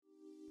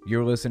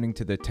You're listening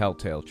to the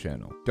Telltale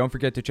Channel. Don't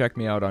forget to check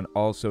me out on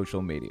all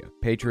social media: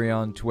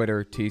 Patreon,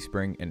 Twitter,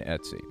 Teespring, and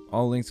Etsy.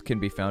 All links can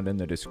be found in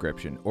the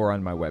description or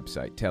on my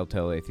website,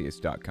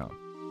 telltaleatheist.com.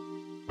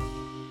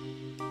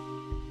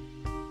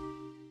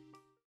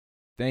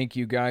 Thank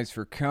you guys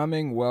for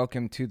coming.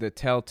 Welcome to the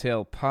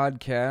Telltale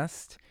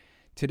Podcast.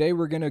 Today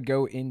we're going to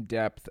go in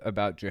depth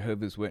about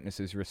Jehovah's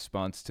Witnesses'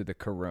 response to the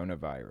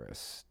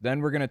coronavirus.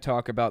 Then we're going to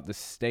talk about the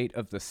state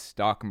of the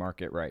stock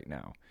market right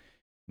now.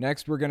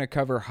 Next, we're going to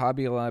cover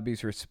Hobby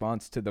Lobby's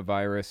response to the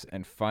virus.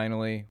 And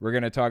finally, we're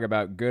going to talk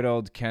about good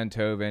old Kent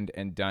Hovind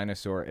and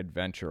Dinosaur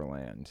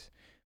Adventureland.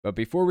 But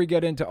before we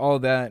get into all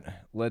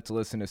that, let's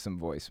listen to some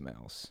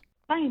voicemails.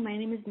 Hi, my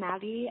name is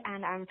Maddie,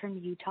 and I'm from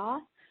Utah.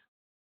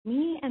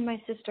 Me and my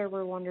sister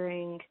were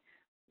wondering,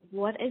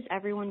 what is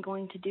everyone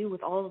going to do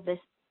with all of this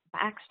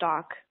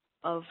backstock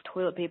of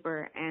toilet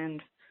paper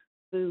and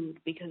food?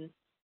 Because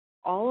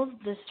all of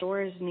the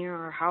stores near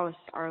our house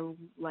are,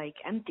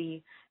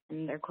 empty,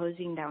 and they're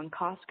closing down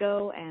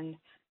Costco, and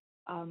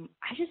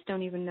I just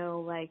don't even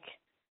know,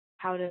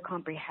 how to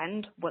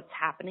comprehend what's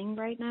happening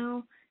right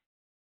now.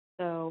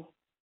 So,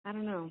 I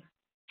don't know.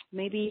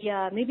 Maybe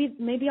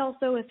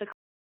also if the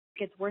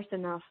gets worse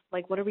enough,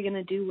 what are we going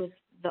to do with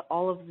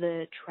all of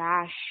the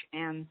trash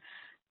and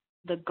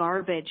the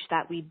garbage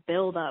that we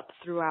build up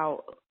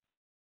throughout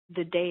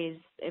the days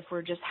if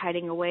we're just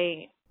hiding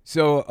away?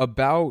 So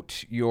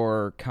about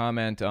your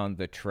comment on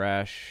the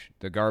trash,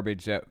 the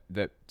garbage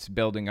that's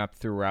building up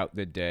throughout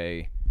the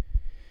day,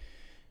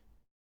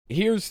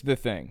 here's the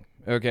thing,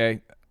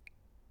 okay?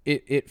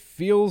 It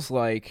feels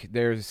like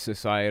there's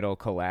societal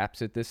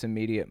collapse at this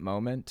immediate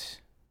moment.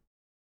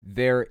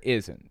 There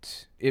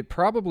isn't. It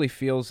probably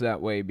feels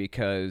that way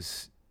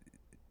because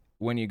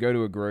when you go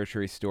to a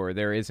grocery store,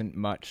 there isn't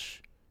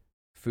much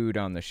food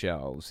on the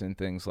shelves and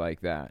things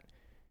like that.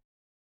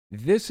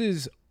 This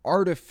is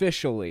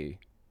artificially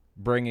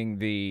bringing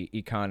the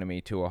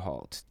economy to a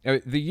halt.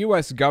 The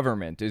U.S.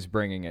 government is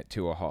bringing it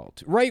to a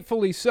halt.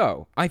 Rightfully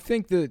so. I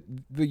think that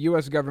the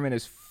U.S. government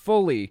is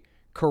fully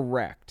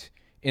correct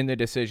in the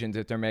decisions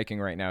that they're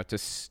making right now to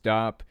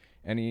stop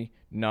any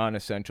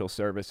non-essential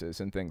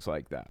services and things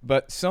like that.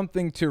 But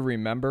something to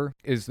remember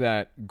is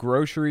that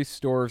grocery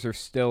stores are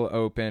still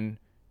open,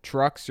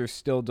 trucks are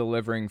still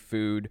delivering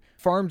food,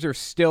 farms are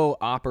still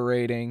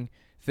operating,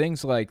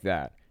 things like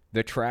that.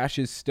 The trash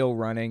is still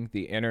running,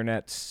 the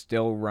internet's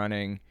still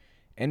running,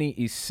 any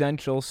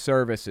essential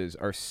services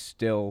are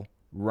still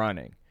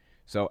running.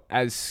 So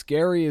as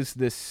scary as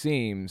this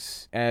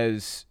seems,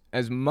 as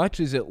much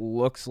as it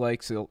looks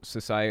like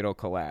societal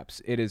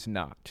collapse, it is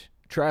not.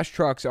 Trash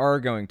trucks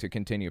are going to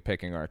continue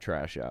picking our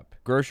trash up.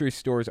 Grocery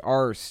stores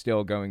are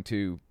still going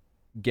to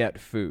get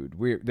food.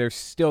 They're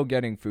still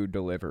getting food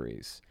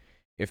deliveries.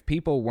 If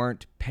people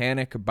weren't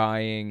panic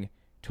buying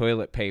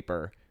toilet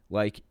paper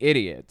like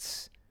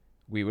idiots,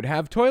 we would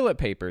have toilet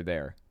paper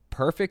there.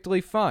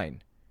 Perfectly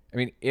fine. I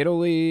mean,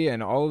 Italy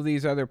and all of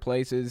these other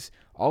places,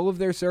 all of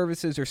their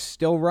services are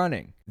still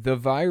running. The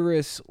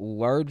virus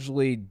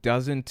largely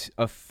doesn't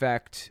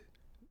affect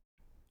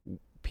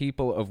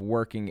people of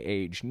working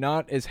age,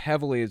 not as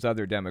heavily as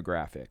other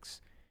demographics.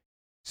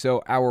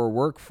 So our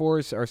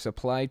workforce, our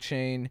supply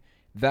chain,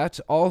 that's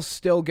all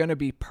still going to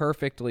be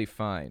perfectly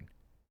fine.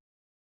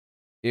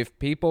 If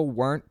people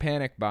weren't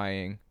panic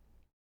buying,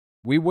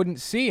 we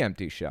wouldn't see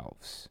empty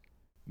shelves.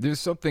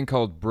 There's something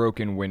called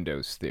broken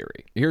windows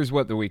theory. Here's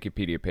what the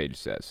Wikipedia page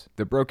says.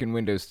 The broken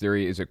windows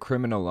theory is a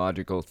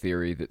criminological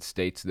theory that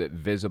states that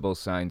visible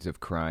signs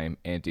of crime,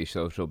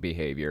 antisocial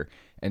behavior,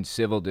 and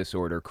civil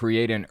disorder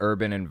create an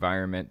urban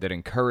environment that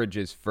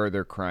encourages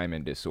further crime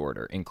and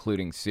disorder,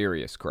 including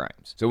serious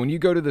crimes. So when you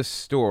go to the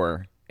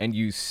store and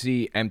you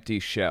see empty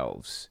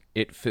shelves,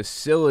 it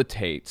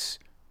facilitates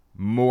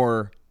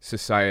more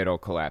societal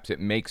collapse. It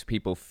makes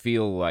people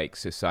feel like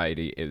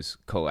society is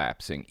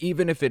collapsing,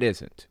 even if it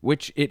isn't,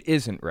 which it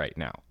isn't right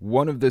now.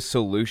 One of the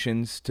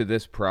solutions to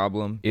this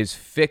problem is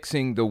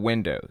fixing the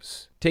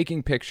windows,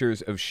 taking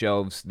pictures of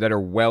shelves that are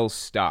well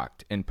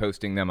stocked and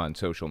posting them on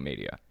social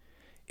media.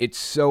 It's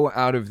so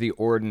out of the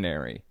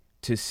ordinary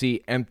to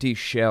see empty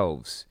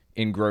shelves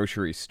in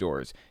grocery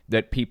stores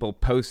that people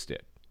post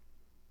it.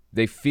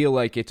 They feel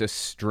like it's a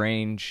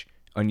strange,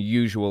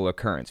 unusual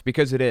occurrence,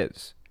 because it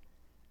is.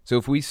 So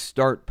if we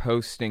start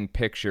posting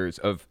pictures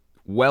of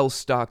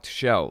well-stocked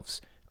shelves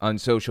on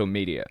social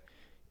media,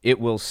 it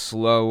will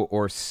slow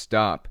or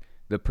stop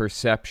the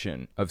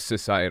perception of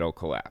societal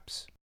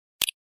collapse.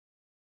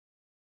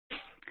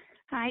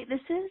 Hi, this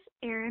is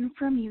Erin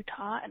from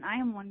Utah, and I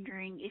am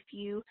wondering if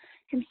you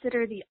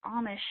consider the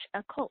Amish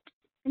a cult.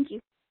 Thank you.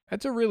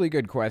 That's a really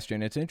good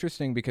question. It's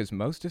interesting because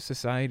most of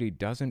society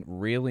doesn't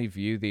really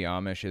view the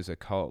Amish as a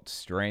cult,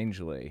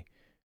 strangely,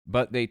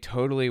 but they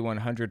totally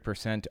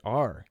 100%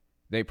 are.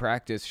 They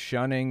practice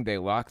shunning. They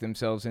lock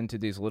themselves into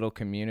these little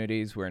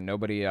communities where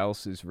nobody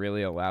else is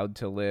really allowed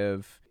to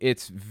live.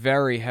 It's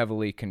very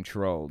heavily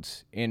controlled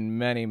in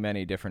many,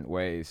 many different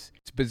ways.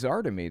 It's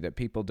bizarre to me that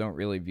people don't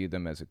really view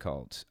them as a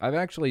cult. I've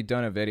actually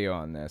done a video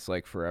on this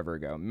forever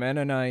ago.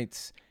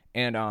 Mennonites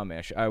and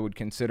Amish, I would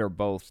consider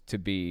both to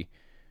be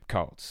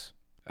cults.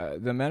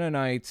 The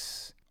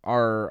Mennonites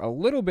are a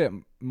little bit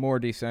more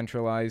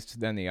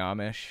decentralized than the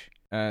Amish.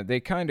 They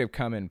kind of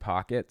come in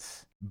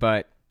pockets,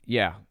 but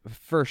yeah,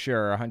 for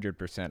sure,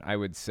 100%. I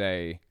would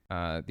say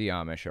the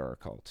Amish are a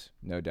cult,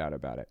 no doubt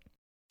about it.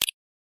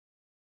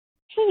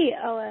 Hey,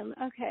 Owen.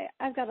 Okay,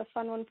 I've got a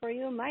fun one for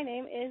you. My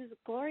name is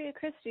Gloria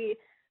Christie,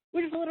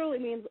 which literally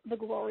means the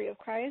glory of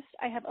Christ.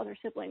 I have other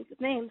siblings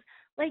with names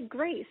like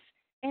Grace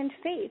and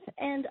Faith.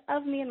 And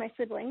of me and my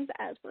siblings,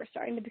 as we're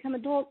starting to become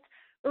adults,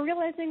 we're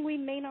realizing we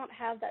may not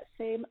have that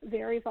same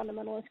very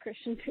fundamentalist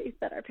Christian faith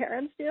that our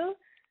parents do.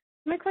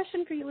 My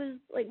question for you is,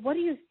 what do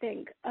you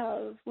think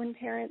of when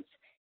parents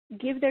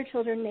give their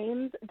children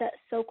names that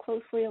so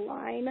closely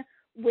align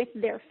with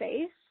their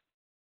faith,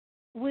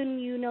 when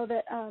you know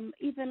that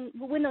even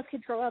when those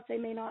kids grow up, they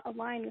may not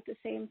align with the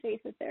same faith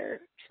that their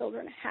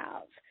children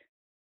have?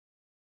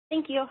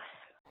 Thank you.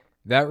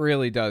 That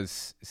really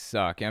does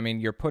suck. I mean,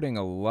 you're putting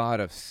a lot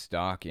of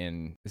stock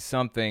in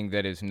something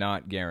that is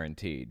not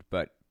guaranteed,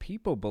 but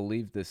people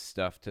believe this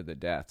stuff to the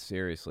death,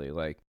 seriously.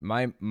 Like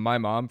my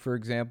mom, for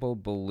example,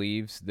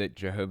 believes that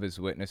Jehovah's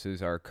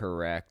Witnesses are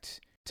correct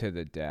to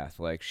the death.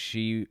 Like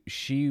she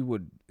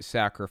would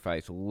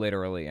sacrifice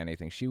literally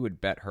anything. She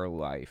would bet her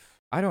life.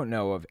 I don't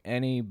know of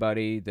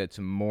anybody that's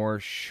more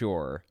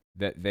sure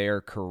that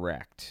they're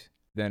correct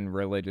than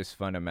religious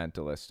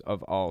fundamentalists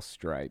of all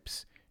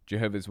stripes.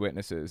 Jehovah's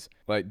Witnesses,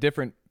 like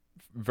different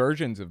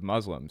versions of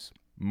Muslims,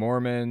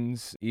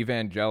 Mormons,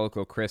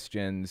 evangelical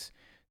Christians,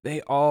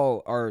 they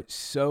all are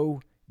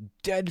so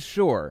dead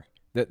sure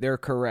that they're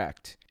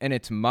correct. And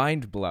it's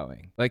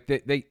mind-blowing. Like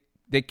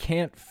they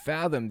can't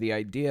fathom the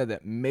idea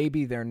that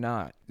maybe they're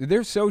not.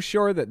 They're so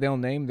sure that they'll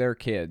name their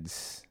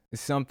kids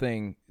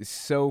something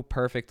so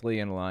perfectly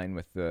in line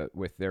with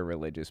their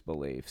religious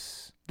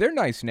beliefs. They're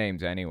nice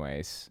names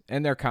anyways,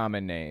 and they're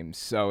common names,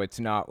 so it's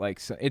not like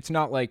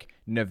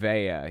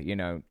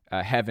Nevaeh,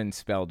 heaven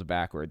spelled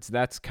backwards.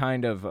 That's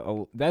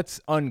that's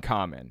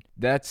uncommon.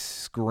 That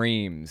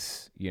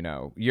screams,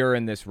 you're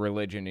in this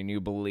religion and you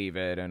believe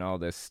it and all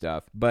this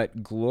stuff.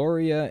 But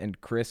Gloria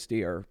and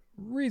Christy are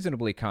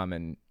reasonably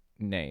common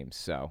names,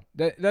 so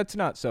that's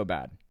not so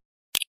bad.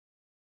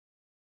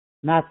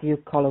 Matthew,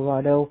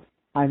 Colorado.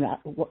 I'm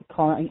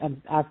calling.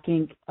 I'm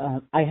asking.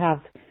 I have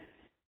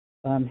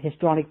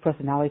histrionic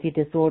personality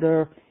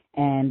disorder,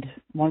 and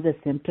one of the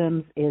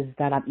symptoms is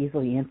that I'm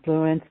easily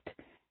influenced.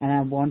 And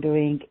I'm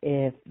wondering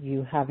if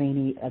you have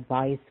any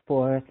advice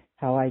for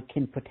how I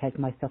can protect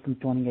myself from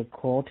joining a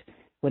cult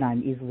when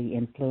I'm easily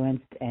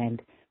influenced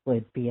and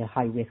would be a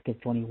high risk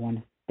of joining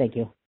one. Thank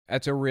you.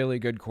 That's a really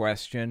good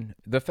question.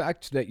 The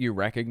fact that you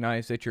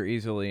recognize that you're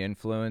easily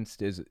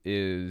influenced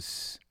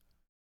is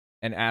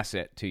an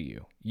asset to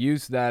you.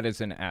 Use that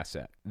as an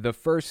asset. The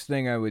first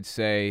thing I would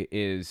say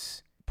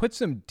is put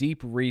some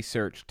deep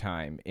research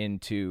time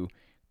into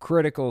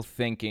critical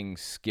thinking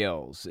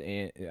skills.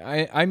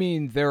 I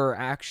mean, there are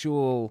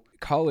actual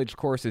college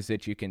courses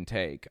that you can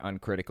take on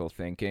critical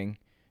thinking,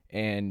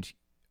 and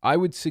I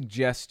would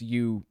suggest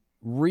you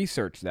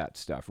research that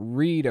stuff.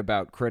 Read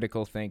about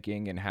critical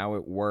thinking and how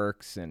it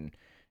works and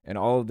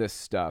all of this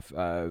stuff,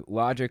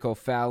 logical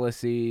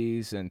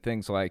fallacies and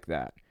things like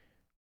that.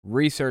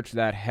 Research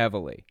that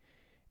heavily.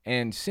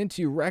 And since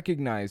you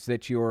recognize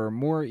that you're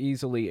more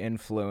easily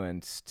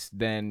influenced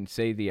than,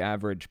 say, the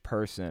average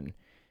person,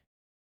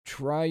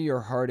 try your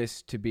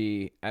hardest to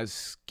be as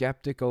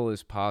skeptical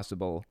as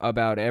possible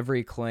about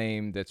every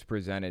claim that's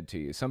presented to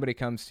you. Somebody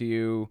comes to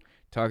you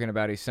talking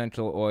about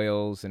essential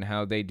oils and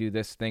how they do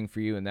this thing for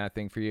you and that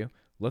thing for you.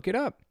 Look it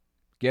up.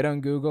 Get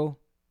on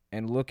Google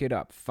and look it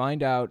up.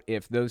 Find out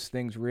if those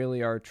things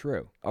really are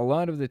true. A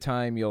lot of the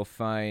time you'll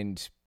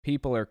find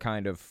people are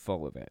kind of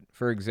full of it.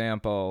 For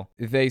example,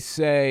 they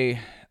say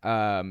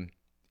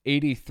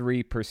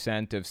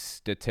 83% of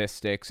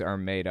statistics are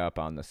made up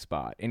on the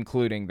spot,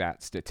 including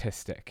that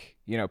statistic.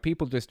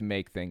 People just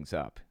make things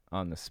up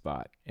on the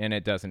spot, and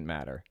it doesn't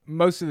matter.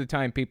 Most of the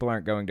time, people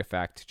aren't going to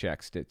fact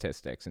check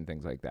statistics and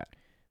things like that.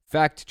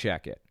 Fact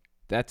check it.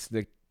 That's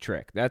the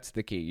trick. That's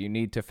the key. You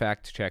need to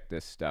fact check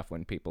this stuff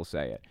when people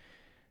say it.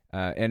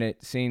 And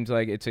it seems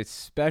like it's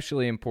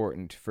especially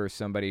important for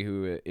somebody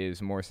who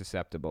is more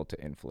susceptible to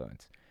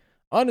influence.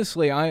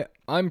 Honestly,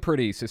 I'm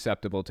pretty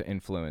susceptible to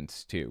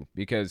influence too,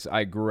 because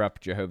I grew up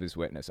Jehovah's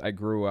Witness. I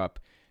grew up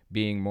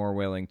being more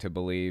willing to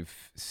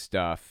believe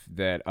stuff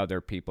that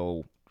other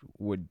people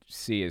would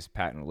see as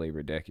patently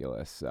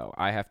ridiculous. So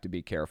I have to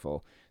be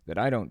careful that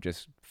I don't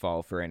just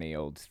fall for any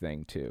old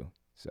thing too.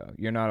 So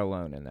you're not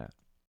alone in that.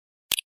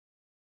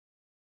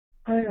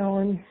 Hi,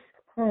 Ellen.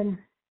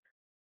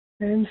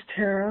 Name's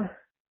Tara.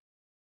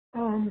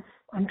 I'm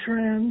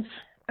trans,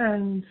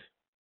 and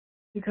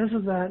because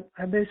of that,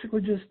 I basically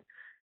just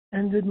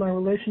ended my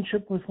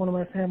relationship with one of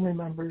my family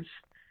members.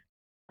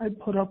 I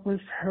put up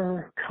with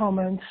her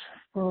comments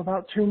for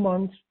about 2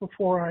 months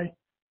before I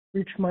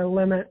reached my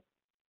limit.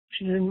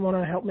 She didn't want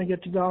to help me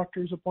get to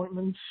doctor's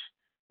appointments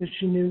because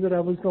she knew that I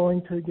was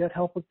going to get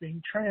help with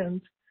being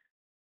trans.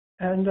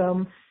 And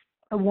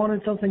I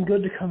wanted something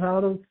good to come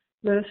out of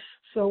this,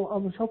 so I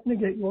was hoping to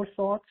get your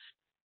thoughts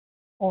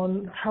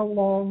on how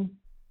long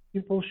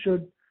people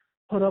should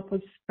put up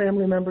with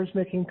family members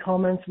making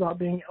comments about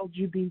being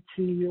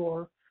LGBT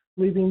or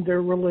leaving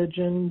their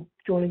religion,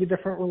 joining a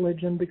different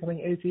religion, becoming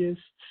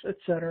atheists,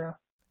 etc.?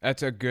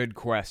 That's a good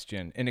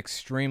question, an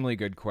extremely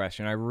good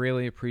question. I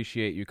really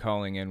appreciate you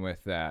calling in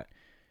with that.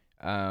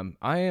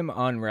 I am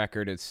on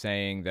record as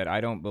saying that I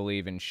don't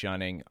believe in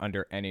shunning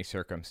under any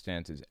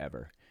circumstances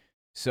ever.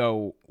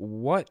 So at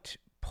what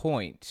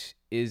point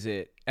is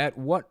it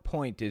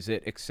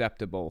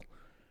acceptable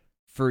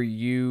for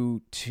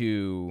you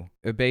to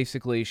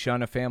basically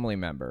shun a family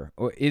member?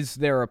 Or is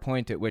there a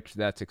point at which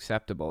that's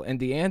acceptable? And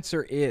the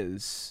answer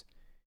is,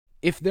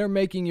 if they're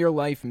making your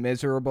life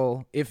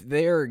miserable, if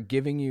they're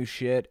giving you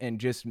shit and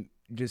just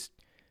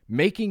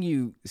making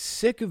you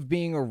sick of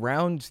being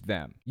around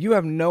them, you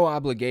have no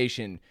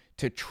obligation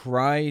to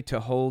try to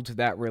hold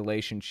that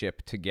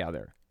relationship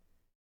together.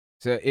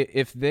 So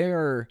if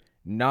they're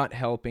not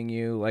helping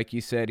you, like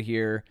you said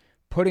here,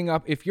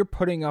 if you're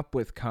putting up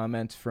with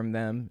comments from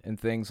them and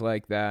things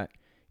like that,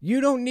 you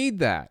don't need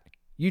that.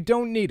 You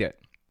don't need it.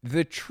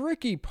 The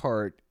tricky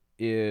part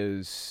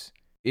is,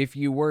 if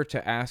you were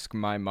to ask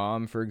my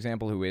mom, for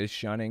example, who is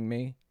shunning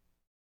me,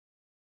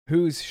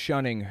 who's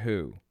shunning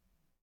who?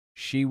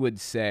 She would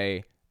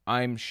say,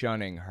 I'm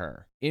shunning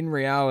her. In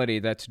reality,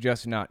 that's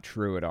just not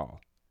true at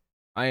all.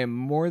 I am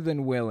more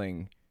than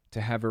willing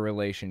to have a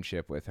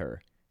relationship with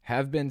her.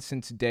 Have been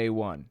since day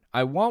one.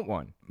 I want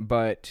one,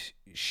 but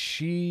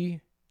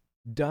she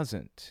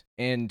doesn't.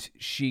 And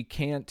she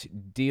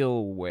can't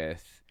deal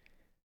with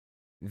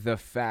the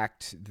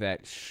fact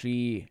that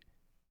she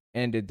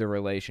ended the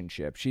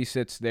relationship. She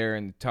sits there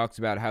and talks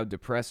about how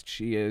depressed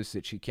she is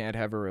that she can't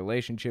have a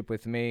relationship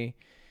with me.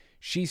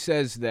 She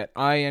says that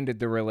I ended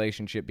the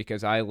relationship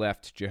because I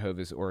left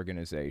Jehovah's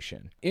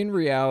organization. In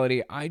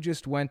reality, I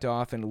just went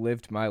off and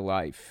lived my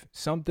life,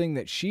 something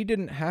that she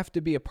didn't have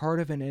to be a part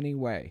of in any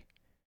way.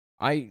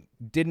 I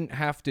didn't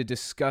have to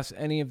discuss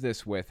any of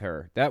this with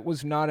her. That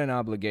was not an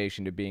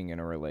obligation to being in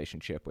a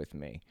relationship with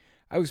me.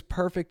 I was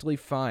perfectly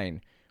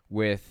fine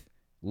with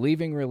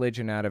leaving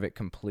religion out of it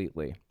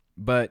completely.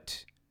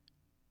 But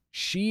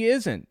she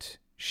isn't.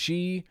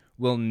 She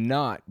will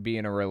not be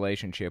in a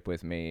relationship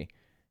with me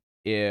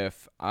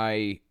if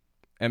I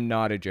am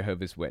not a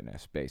Jehovah's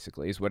Witness,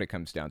 basically, is what it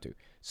comes down to.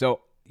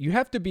 So you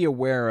have to be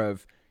aware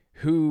of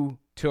who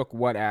took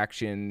what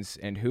actions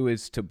and who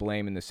is to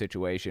blame in the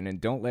situation, and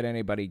don't let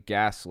anybody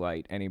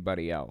gaslight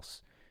anybody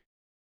else.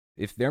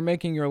 If they're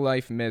making your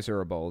life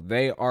miserable,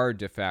 they are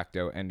de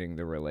facto ending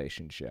the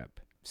relationship.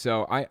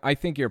 So I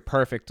think you're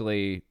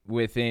perfectly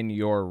within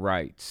your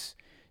rights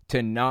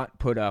to not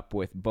put up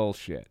with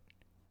bullshit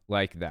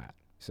like that.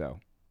 So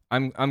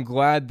I'm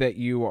glad that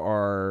you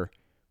are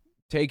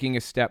taking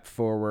a step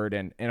forward,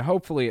 and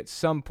hopefully at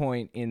some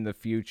point in the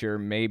future,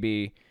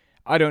 maybe,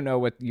 I don't know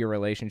what your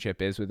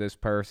relationship is with this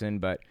person,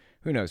 but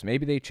who knows,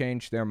 maybe they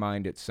change their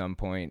mind at some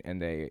point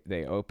and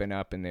they open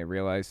up and they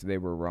realize they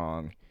were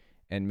wrong,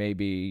 and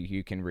maybe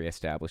you can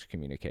reestablish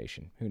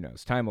communication. Who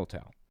knows? Time will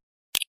tell.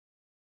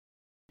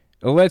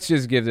 Well, let's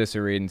just give this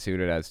a read and see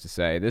what it has to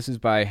say. This is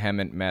by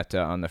Hemant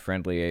Mehta on the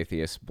Friendly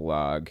Atheist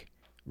blog,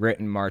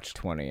 written March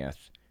 20th.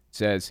 It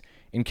says,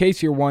 in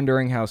case you're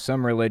wondering how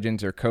some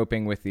religions are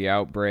coping with the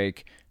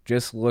outbreak,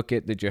 just look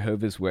at the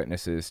Jehovah's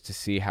Witnesses to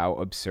see how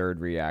absurd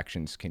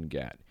reactions can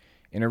get.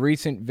 In a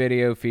recent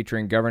video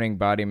featuring governing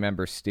body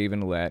member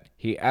Stephen Lett,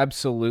 he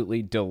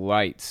absolutely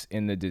delights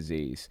in the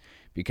disease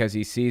because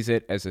he sees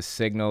it as a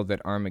signal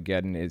that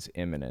Armageddon is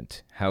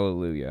imminent.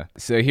 Hallelujah.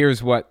 So here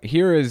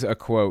is a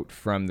quote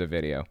from the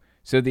video.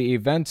 So the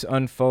events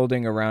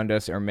unfolding around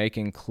us are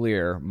making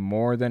clear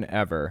more than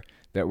ever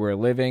that we're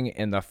living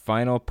in the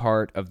final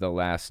part of the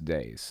last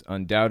days.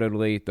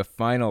 Undoubtedly, the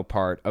final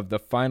part of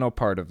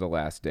the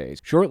last days.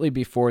 Shortly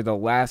before the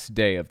last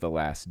day of the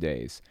last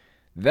days.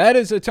 That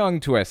is a tongue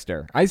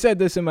twister. I said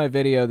this in my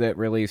video that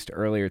released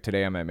earlier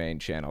today on my main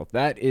channel.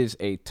 That is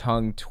a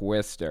tongue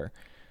twister.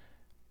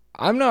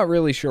 I'm not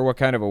really sure what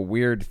kind of a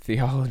weird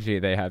theology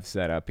they have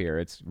set up here.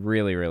 It's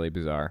really, really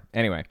bizarre.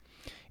 Anyway,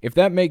 if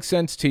that makes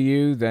sense to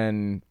you,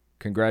 then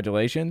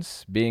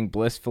congratulations. Being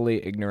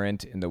blissfully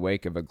ignorant in the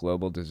wake of a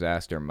global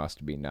disaster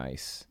must be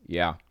nice.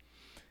 Yeah,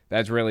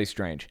 that's really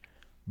strange.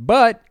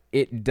 But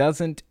it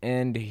doesn't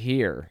end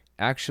here.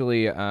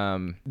 Actually,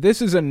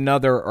 this is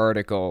another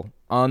article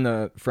on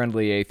the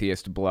Friendly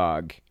Atheist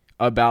blog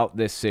about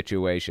this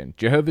situation.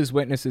 Jehovah's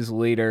Witnesses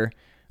leader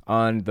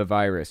on the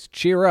virus.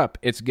 Cheer up,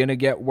 it's gonna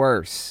get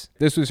worse.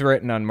 This was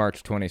written on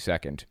March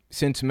 22nd.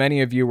 Since many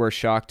of you were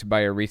shocked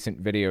by a recent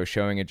video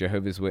showing a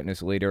Jehovah's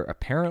Witness leader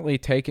apparently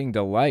taking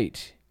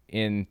delight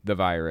in the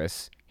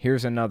virus,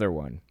 here's another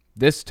one.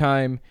 This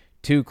time,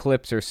 2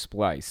 clips are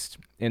spliced.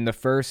 In the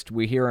first,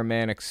 we hear a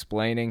man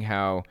explaining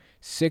how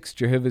 6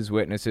 Jehovah's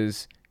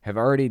Witnesses have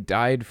already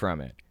died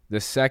from it. The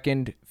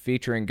second,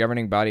 featuring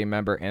governing body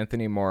member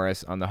Anthony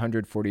Morris on the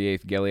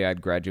 148th Gilead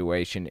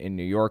graduation in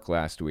New York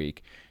last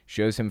week,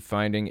 shows him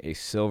finding a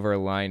silver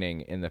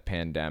lining in the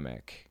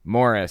pandemic.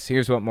 Morris,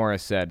 here's what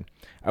Morris said.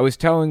 I was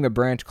telling the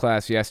branch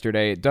class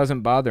yesterday, it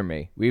doesn't bother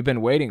me. We've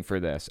been waiting for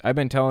this. I've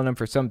been telling them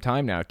for some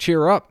time now.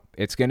 Cheer up.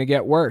 It's going to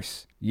get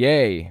worse.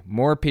 Yay,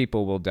 more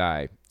people will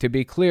die. To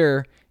be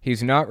clear,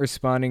 he's not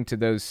responding to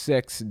those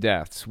 6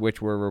 deaths,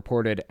 which were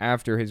reported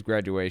after his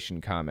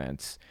graduation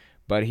comments,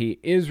 but he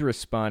is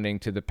responding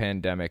to the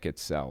pandemic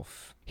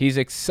itself. He's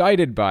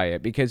excited by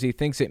it because he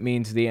thinks it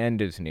means the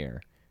end is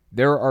near.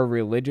 There are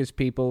religious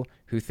people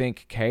who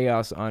think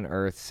chaos on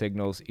earth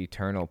signals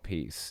eternal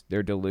peace.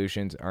 Their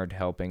delusions aren't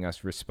helping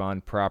us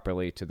respond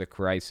properly to the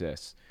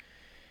crisis.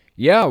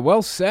 Yeah,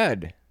 well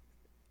said.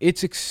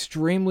 It's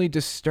extremely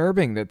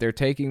disturbing that they're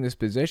taking this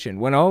position.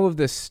 When all of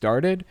this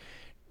started,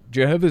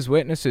 Jehovah's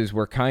Witnesses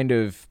were kind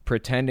of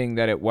pretending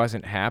that it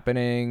wasn't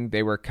happening.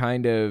 They were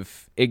kind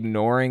of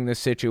ignoring the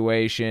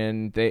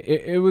situation.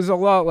 It was a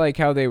lot like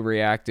how they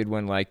reacted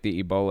when, like,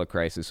 the Ebola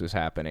crisis was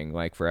happening,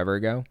 like, forever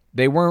ago.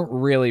 They weren't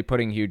really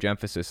putting huge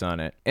emphasis on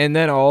it. And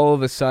then all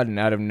of a sudden,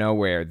 out of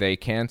nowhere, they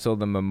canceled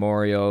the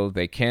memorial.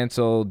 They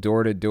canceled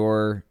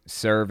door-to-door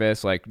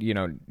service, like,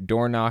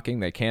 door knocking.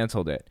 They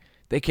canceled it.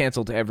 They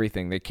canceled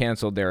everything. They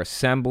canceled their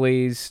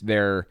assemblies,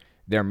 their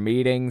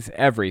meetings,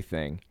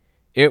 everything.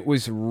 It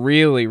was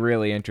really,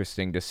 really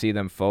interesting to see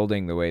them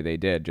folding the way they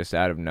did, just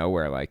out of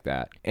nowhere like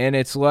that. And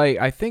it's like,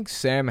 I think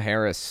Sam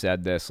Harris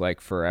said this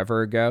like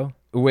forever ago.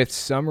 With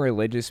some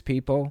religious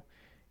people,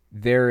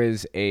 there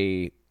is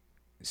a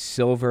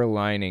silver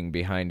lining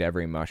behind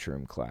every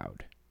mushroom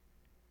cloud.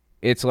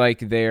 It's like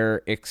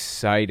they're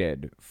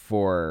excited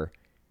for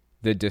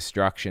the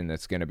destruction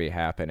that's going to be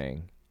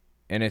happening.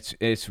 And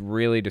it's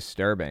really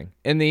disturbing.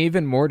 And the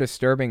even more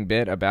disturbing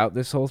bit about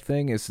this whole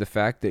thing is the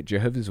fact that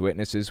Jehovah's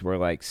Witnesses were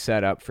like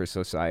set up for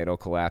societal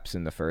collapse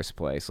in the first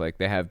place. Like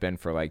they have been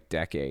for like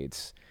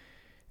decades.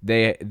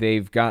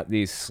 They've got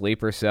these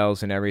sleeper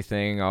cells and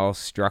everything all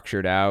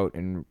structured out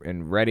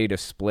and ready to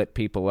split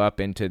people up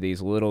into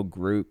these little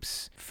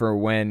groups for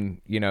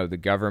when, the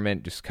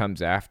government just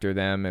comes after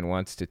them and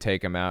wants to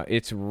take them out.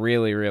 It's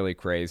really, really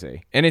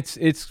crazy. And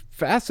it's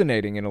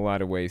fascinating in a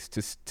lot of ways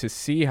to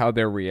see how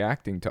they're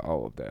reacting to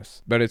all of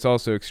this. But it's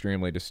also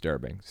extremely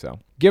disturbing. So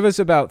give us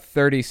about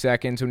 30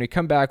 seconds. When we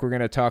come back, we're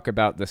going to talk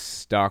about the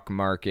stock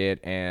market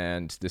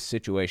and the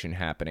situation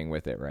happening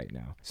with it right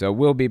now. So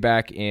we'll be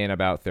back in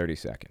about 30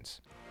 seconds.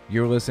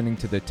 You're listening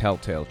to the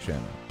Telltale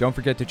Channel. Don't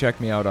forget to check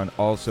me out on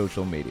all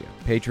social media: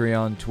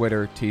 Patreon,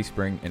 Twitter,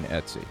 Teespring, and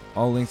Etsy.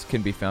 All links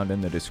can be found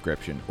in the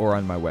description or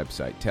on my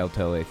website,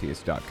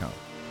 telltaleatheist.com.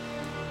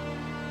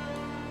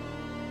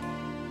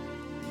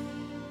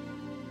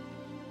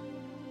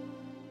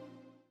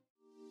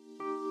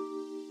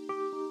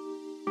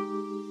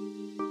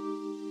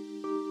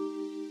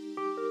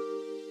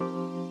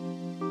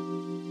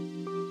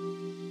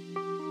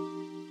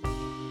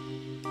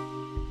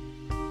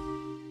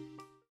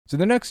 So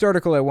the next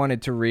article I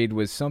wanted to read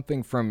was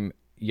something from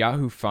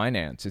Yahoo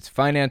Finance. It's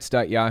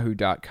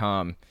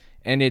finance.yahoo.com,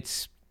 and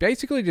it's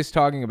basically just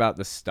talking about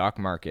the stock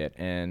market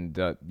and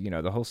the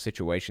whole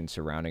situation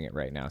surrounding it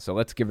right now. So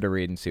let's give it a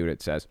read and see what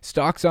it says.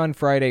 Stocks on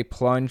Friday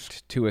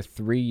plunged to a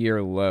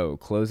 3-year low,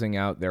 closing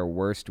out their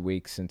worst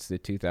week since the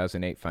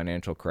 2008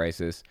 financial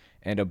crisis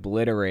and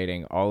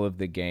obliterating all of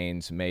the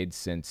gains made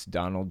since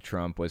Donald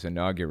Trump was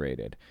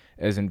inaugurated,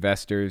 as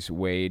investors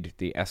weighed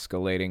the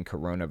escalating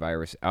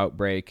coronavirus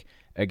outbreak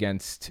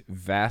against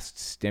vast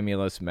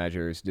stimulus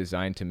measures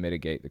designed to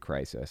mitigate the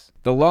crisis.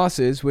 The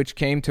losses, which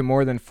came to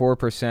more than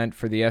 4%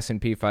 for the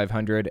S&P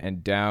 500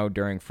 and Dow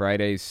during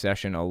Friday's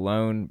session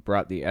alone,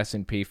 brought the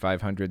S&P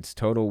 500's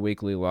total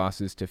weekly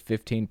losses to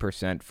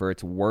 15% for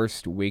its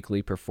worst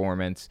weekly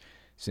performance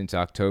since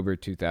October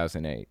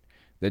 2008.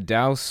 The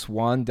Dow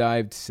swan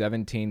dived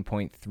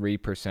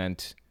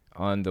 17.3%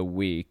 on the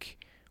week,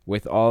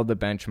 with all the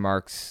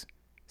benchmarks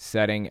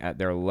setting at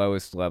their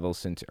lowest level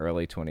since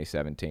early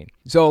 2017.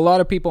 So a lot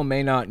of people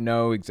may not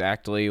know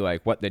exactly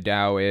like what the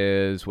Dow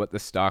is, what the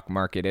stock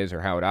market is,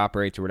 or how it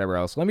operates or whatever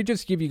else. Let me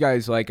just give you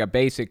guys like a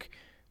basic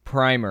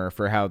primer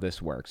for how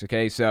this works.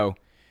 Okay, so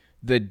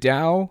the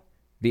Dow,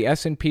 the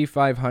S&P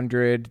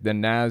 500, the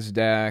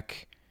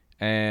NASDAQ,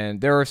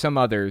 and there are some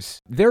others.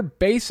 They're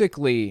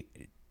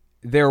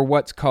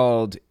what's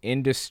called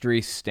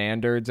industry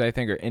standards, I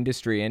think, or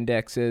industry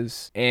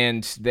indexes,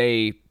 and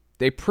they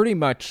pretty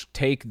much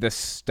take the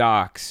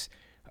stocks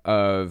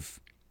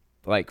of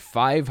like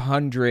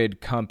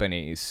 500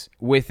 companies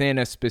within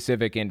a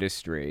specific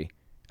industry.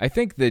 I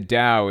think the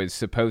Dow is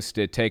supposed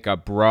to take a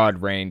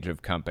broad range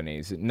of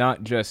companies,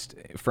 not just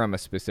from a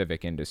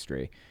specific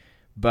industry.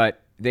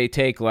 But they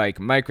take like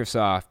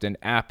Microsoft and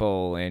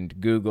Apple and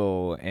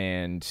Google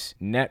and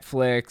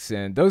Netflix,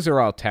 and those are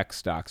all tech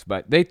stocks,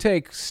 but they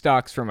take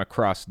stocks from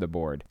across the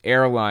board.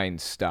 Airline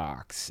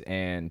stocks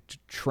and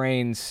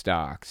train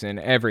stocks and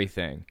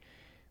everything.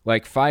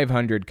 Like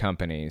 500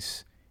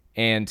 companies,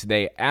 and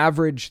they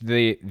average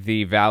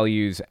the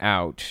values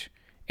out,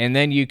 And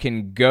then you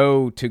can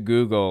go to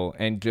Google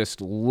and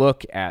just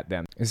look at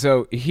them.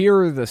 So here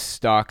are the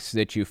stocks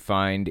that you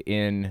find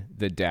in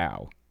the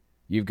Dow.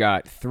 You've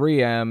got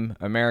 3M,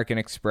 American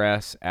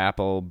Express,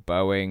 Apple,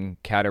 Boeing,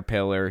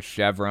 Caterpillar,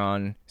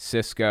 Chevron,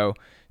 Cisco.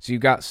 So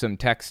you've got some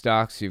tech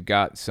stocks. You've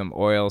got some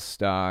oil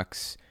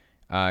stocks.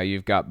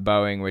 You've got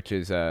Boeing, which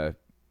is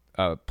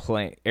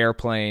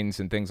airplanes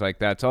and things like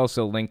that. It's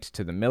also linked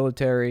to the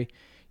military.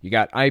 You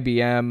got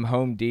IBM,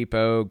 Home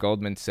Depot,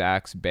 Goldman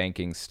Sachs,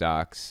 banking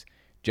stocks,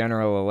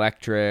 General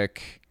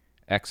Electric,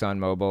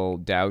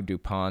 ExxonMobil, Dow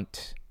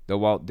DuPont, the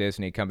Walt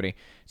Disney Company.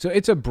 So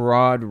it's a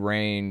broad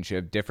range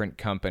of different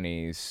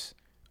companies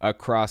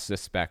across the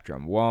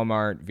spectrum.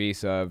 Walmart,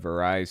 Visa,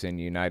 Verizon,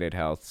 United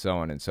Health, so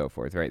on and so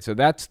forth, right? So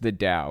that's the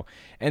Dow.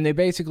 And they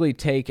basically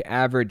take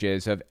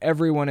averages of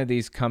every one of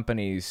these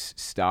companies'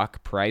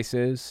 stock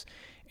prices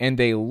and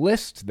they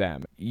list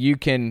them. You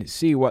can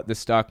see what the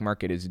stock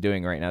market is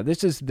doing right now.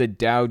 This is the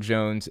Dow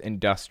Jones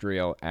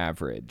Industrial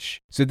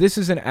Average. So this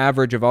is an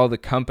average of all the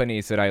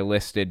companies that I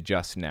listed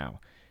just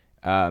now.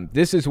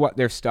 This is what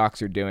their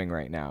stocks are doing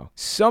right now.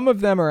 Some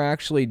of them are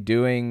actually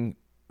doing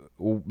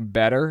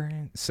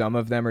better. Some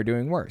of them are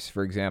doing worse.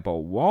 For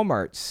example,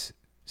 Walmart's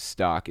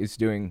stock is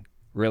doing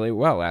really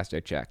well last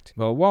I checked.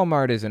 Well,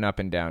 Walmart is an up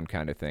and down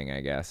kind of thing,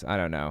 I guess. I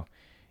don't know.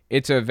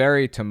 It's a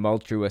very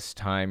tumultuous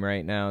time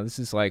right now. This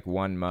is like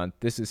 1 month.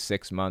 This is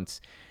 6 months.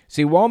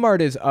 See,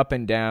 Walmart is up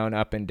and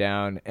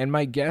down, and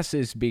my guess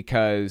is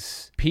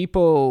because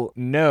people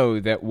know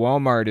that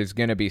Walmart is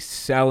going to be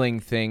selling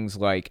things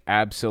like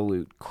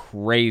absolute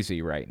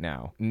crazy right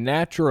now.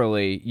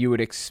 Naturally, you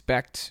would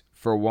expect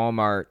for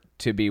Walmart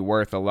to be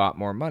worth a lot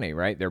more money,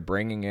 right? They're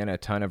bringing in a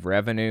ton of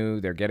revenue.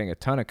 They're getting a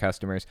ton of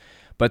customers.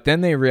 But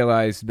then they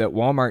realize that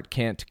Walmart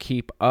can't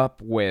keep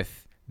up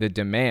with the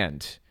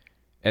demand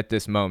at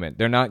this moment.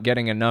 They're not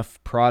getting enough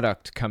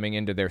product coming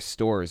into their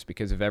stores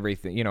because of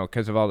everything,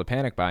 because of all the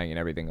panic buying and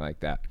everything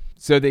like that.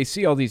 So they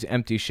see all these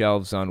empty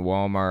shelves on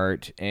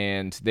Walmart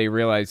and they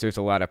realize there's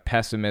a lot of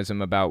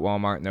pessimism about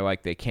Walmart and they're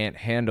like, they can't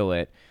handle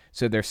it.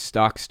 So their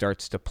stock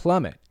starts to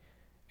plummet.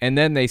 And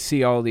then they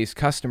see all these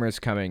customers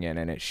coming in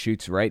and it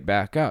shoots right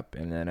back up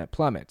and then it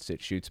plummets.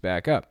 It shoots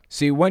back up.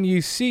 See, when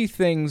you see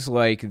things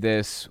like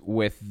this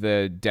with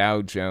the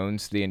Dow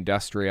Jones, the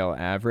industrial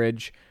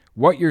average,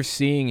 what you're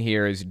seeing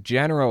here is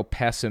general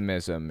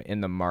pessimism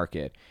in the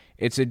market.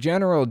 It's a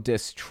general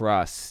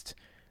distrust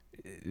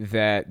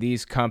that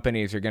these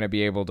companies are going to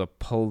be able to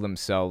pull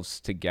themselves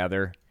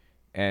together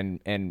and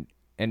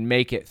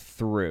make it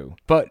through.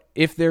 But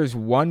if there's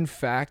one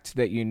fact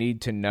that you need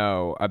to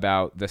know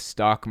about the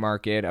stock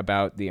market,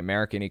 about the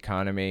American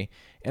economy,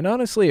 and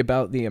honestly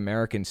about the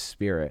American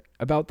spirit,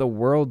 about the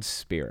world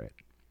spirit,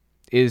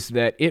 is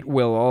that it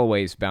will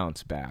always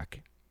bounce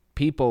back.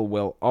 People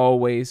will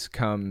always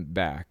come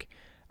back.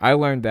 I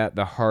learned that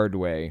the hard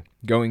way,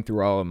 going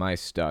through all of my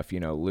stuff,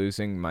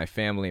 losing my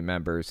family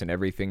members and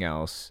everything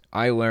else.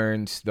 I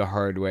learned the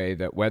hard way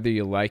that whether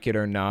you like it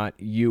or not,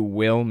 you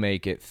will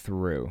make it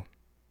through.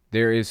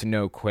 There is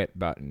no quit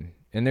button.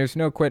 And there's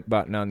no quit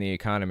button on the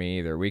economy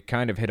either. We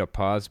kind of hit a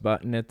pause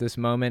button at this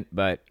moment,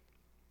 but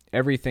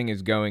everything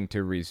is going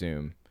to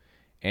resume.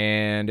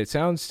 And it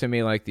sounds to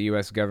me like the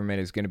U.S. government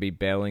is going to be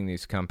bailing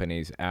these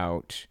companies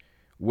out,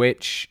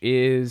 which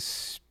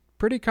is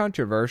pretty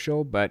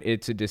controversial, but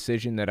it's a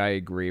decision that I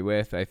agree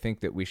with. I think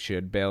that we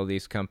should bail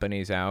these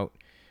companies out.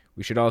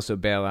 We should also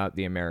bail out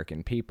the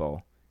American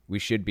people. We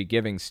should be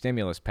giving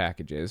stimulus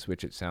packages,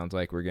 which it sounds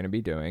like we're going to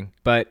be doing.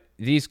 But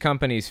these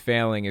companies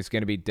failing is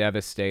going to be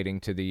devastating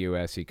to the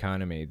U.S.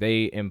 economy.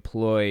 They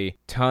employ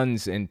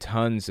tons and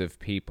tons of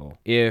people.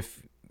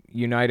 If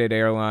United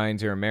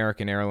Airlines or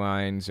American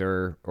Airlines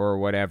or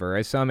whatever,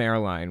 as some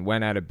airline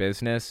went out of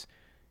business,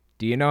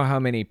 do you know how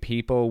many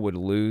people would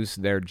lose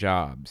their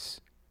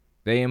jobs?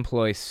 They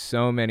employ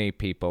so many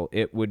people.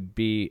 It would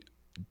be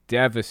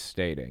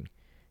devastating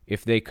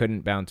if they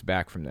couldn't bounce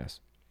back from this.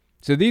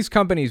 So these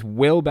companies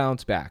will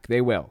bounce back. They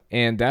will.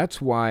 And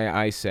that's why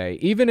I say,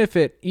 even if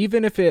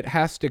it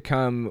has to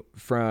come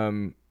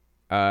from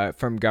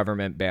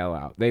government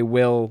bailout, they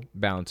will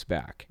bounce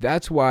back.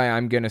 That's why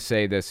I'm going to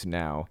say this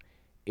now.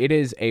 It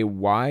is a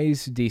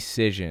wise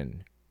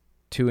decision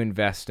to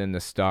invest in the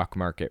stock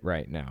market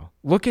right now.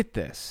 Look at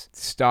this.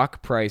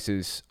 Stock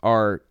prices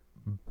are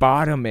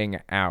bottoming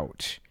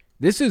out.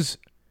 This is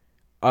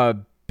a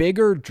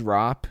bigger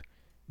drop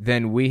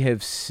than we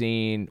have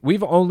seen.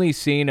 We've only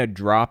seen a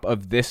drop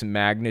of this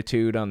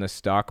magnitude on the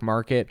stock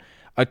market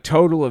a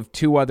total of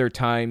 2 other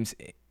times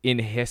in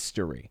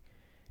history.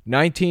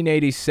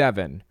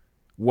 1987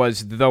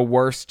 was the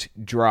worst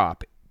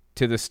drop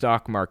to the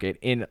stock market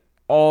in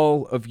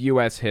all of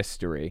U.S.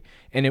 history,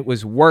 and it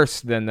was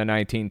worse than the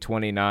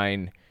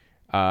 1929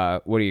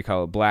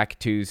 Black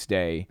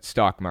Tuesday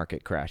stock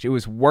market crash. It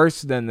was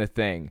worse than the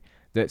thing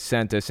that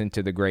sent us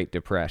into the Great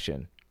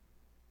Depression.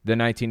 The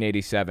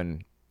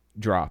 1987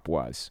 drop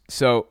was.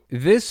 So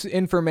this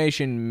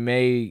information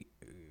may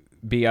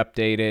be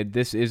updated.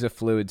 This is a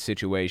fluid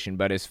situation,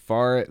 but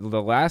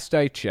the last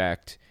I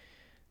checked,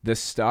 the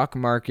stock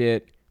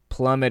market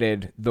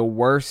plummeted the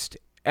worst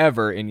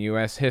ever in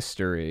U.S.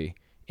 history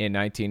in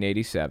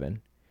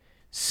 1987.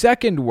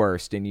 Second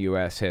worst in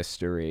U.S.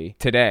 history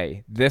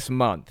today, this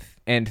month,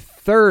 and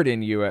third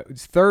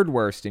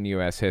worst in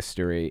U.S.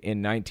 history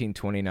in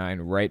 1929,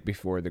 right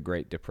before the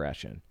Great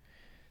Depression.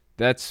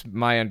 That's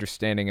my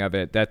understanding of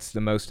it. That's the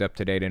most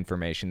up-to-date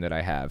information that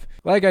I have.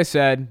 Like I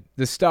said,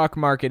 the stock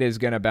market is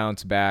going to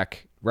bounce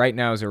back. Right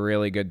now is a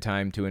really good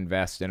time to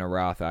invest in a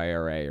Roth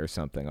IRA or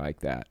something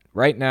like that.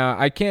 Right now,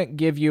 I can't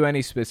give you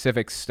any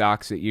specific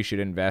stocks that you should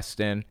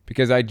invest in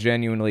because I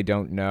genuinely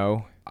don't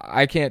know.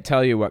 I can't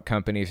tell you what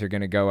companies are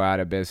going to go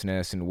out of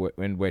business and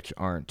which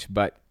aren't,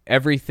 but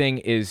everything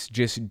is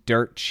just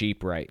dirt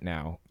cheap right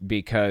now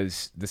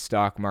because the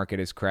stock market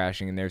is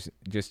crashing and there's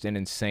just an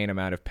insane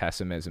amount of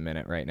pessimism in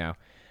it right now.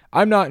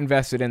 I'm not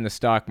invested in the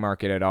stock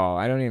market at all.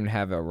 I don't even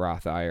have a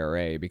Roth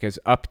IRA because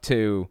up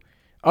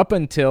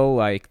until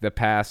like the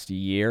past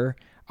year,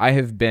 I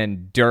have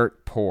been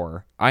dirt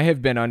poor. I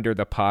have been under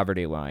the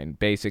poverty line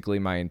basically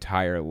my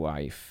entire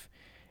life.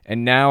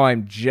 And now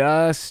I'm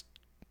just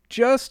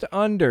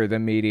under the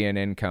median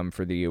income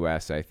for the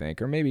U.S., I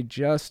think, or maybe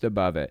just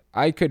above it.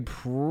 I could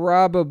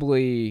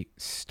probably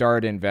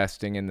start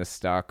investing in the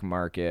stock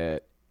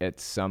market at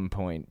some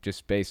point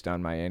just based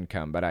on my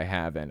income, but I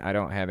haven't. I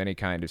don't have any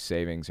kind of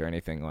savings or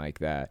anything like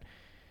that.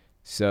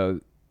 So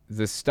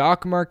the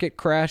stock market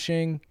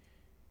crashing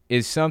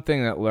is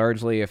something that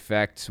largely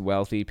affects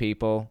wealthy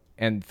people,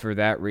 and for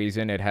that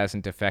reason, it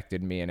hasn't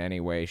affected me in any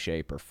way,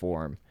 shape, or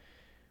form.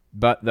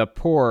 But the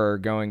poor are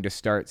going to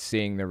start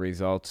seeing the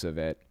results of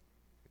it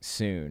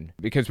soon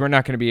because we're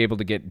not going to be able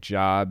to get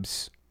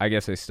jobs. I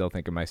guess I still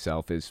think of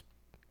myself as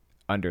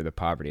under the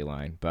poverty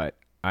line, but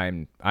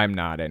I'm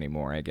not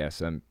anymore. I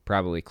guess I'm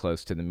probably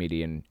close to the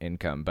median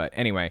income. But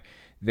anyway,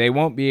 they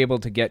won't be able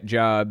to get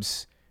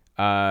jobs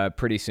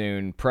pretty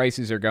soon.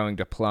 Prices are going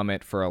to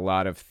plummet for a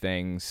lot of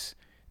things.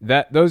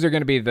 Those are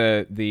going to be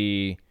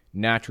the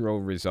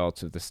natural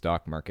results of the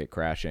stock market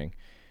crashing.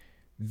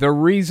 The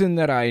reason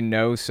that I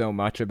know so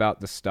much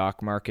about the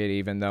stock market,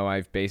 even though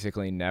I've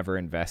basically never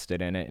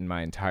invested in it in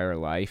my entire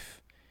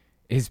life,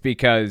 is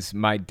because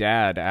my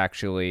dad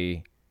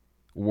actually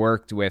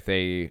worked with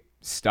a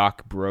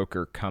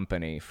stockbroker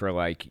company for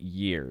like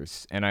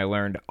years. And I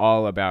learned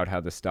all about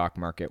how the stock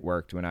market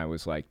worked when I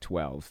was like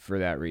 12 for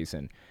that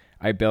reason.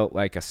 I built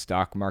like a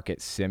stock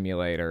market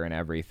simulator and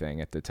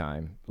everything at the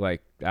time,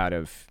 like out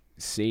of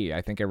C.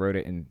 I think I wrote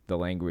it in the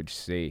language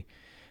C.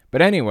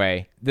 But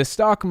anyway, the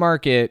stock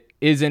market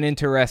is an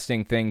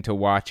interesting thing to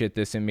watch at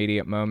this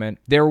immediate moment.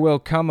 There will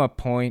come a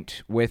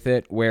point with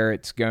it where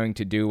it's going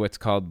to do what's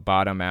called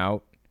bottom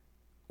out,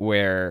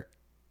 where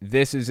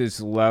this is as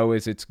low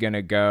as it's going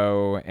to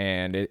go,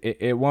 and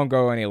it won't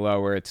go any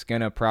lower. It's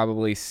going to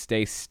probably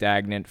stay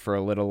stagnant for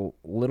a little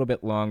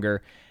bit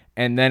longer,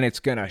 and then it's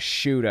going to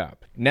shoot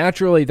up.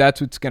 Naturally, that's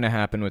what's going to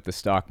happen with the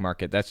stock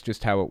market. That's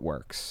just how it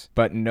works.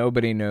 But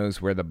nobody knows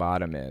where the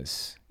bottom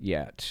is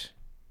yet.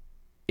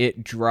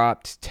 It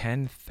dropped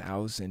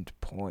 10,000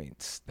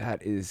 points.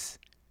 That is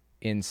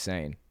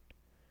insane.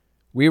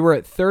 We were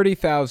at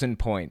 30,000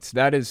 points.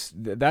 That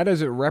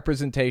is a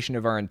representation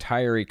of our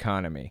entire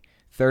economy.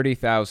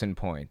 30,000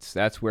 points.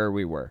 That's where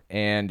we were.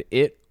 And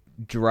it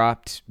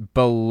dropped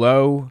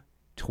below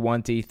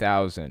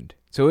 20,000.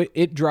 So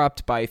it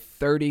dropped by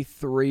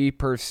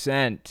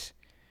 33%,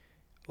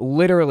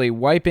 literally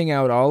wiping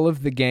out all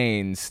of the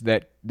gains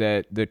that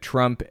the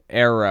Trump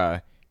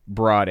era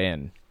brought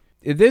in.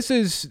 This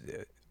is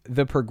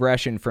the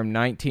progression from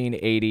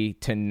 1980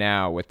 to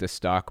now with the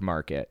stock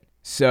market.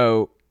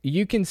 So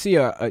you can see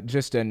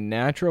just a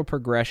natural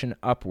progression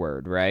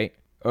upward, right?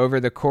 Over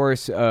the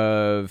course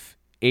of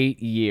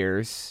 8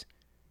 years,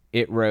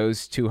 it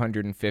rose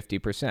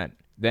 250%.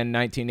 Then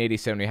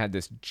 1987, we had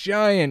this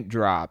giant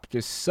drop,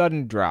 just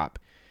sudden drop.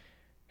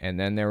 And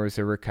then there was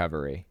a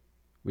recovery.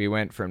 We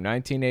went from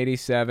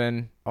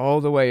 1987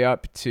 all the way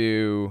up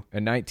to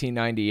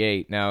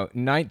 1998. Now,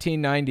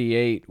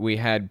 1998, we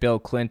had Bill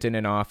Clinton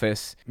in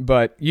office,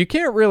 but you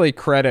can't really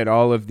credit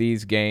all of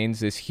these gains,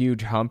 this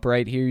huge hump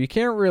right here. You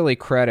can't really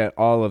credit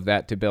all of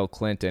that to Bill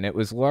Clinton. It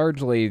was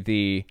largely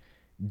the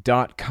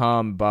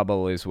 .com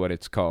bubble is what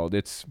it's called.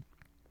 It's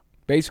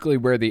basically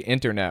where the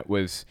internet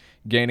was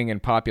gaining in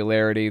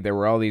popularity. There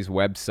were all these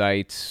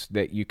websites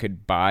that you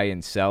could buy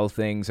and sell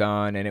things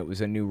on, and it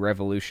was a new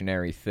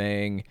revolutionary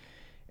thing.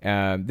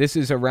 This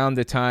is around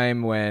the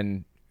time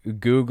when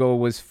Google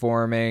was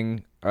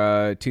forming,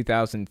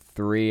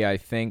 2003, I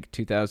think,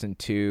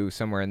 2002,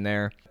 somewhere in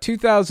there.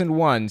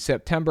 2001,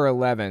 September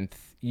 11th,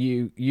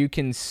 you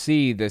can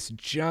see this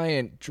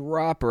giant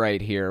drop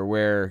right here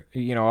where,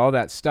 all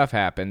that stuff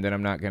happened that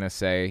I'm not going to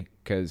say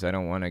because I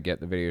don't want to get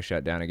the video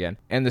shut down again.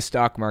 And the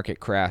stock market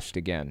crashed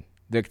again.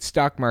 The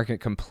stock market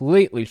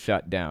completely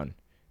shut down.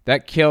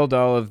 That killed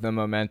all of the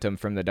momentum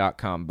from the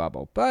 .com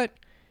bubble. But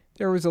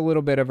there was a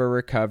little bit of a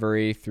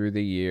recovery through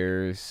the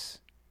years.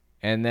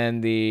 And then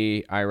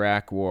the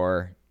Iraq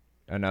War,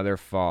 another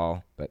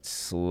fall. But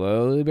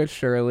slowly but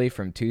surely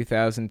from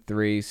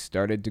 2003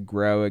 started to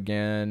grow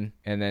again.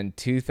 And then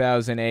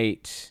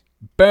 2008,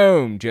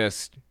 boom,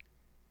 just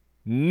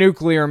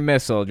nuclear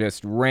missile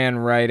just ran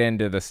right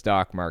into the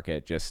stock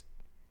market, just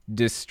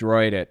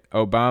destroyed it.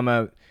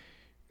 Obama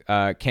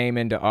came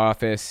into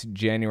office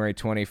January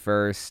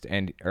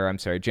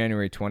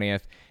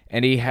 20th,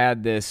 and he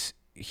had this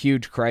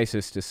huge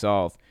crisis to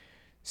solve.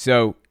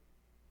 So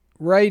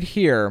right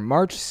here,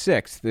 March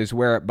 6th is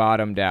where it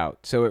bottomed out.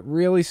 So it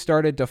really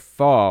started to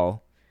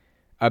fall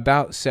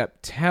about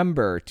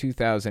September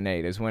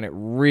 2008 is when it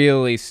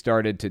really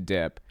started to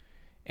dip.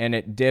 And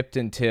it dipped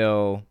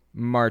until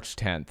March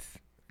 10th,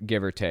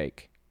 give or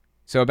take.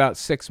 So about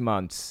 6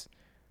 months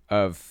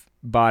of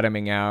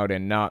bottoming out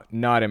and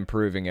not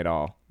improving at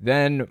all.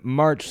 Then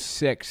March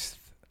 6th,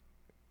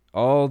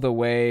 all the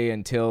way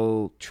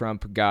until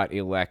Trump got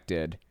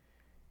elected,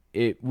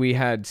 we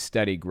had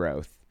steady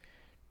growth.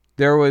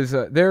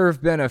 There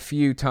have been a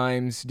few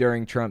times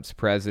during Trump's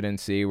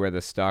presidency where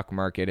the stock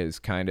market has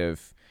kind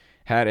of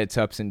had its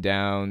ups and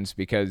downs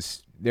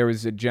because there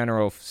was a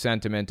general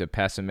sentiment of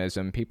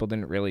pessimism. People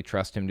didn't really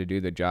trust him to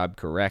do the job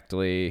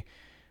correctly,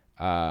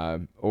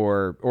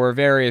 or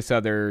various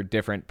other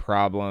different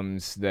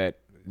problems that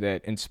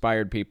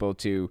inspired people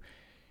to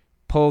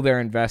pull their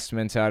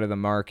investments out of the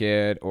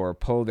market or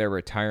pull their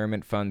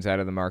retirement funds out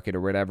of the market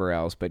or whatever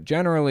else. But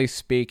generally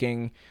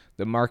speaking,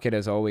 the market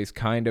has always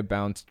kind of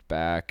bounced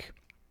back.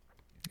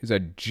 There's a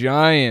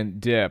giant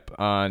dip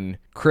on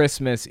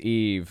Christmas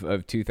Eve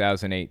of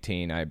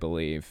 2018, I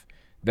believe.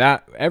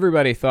 That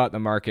everybody thought the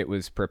market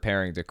was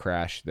preparing to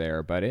crash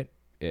there, but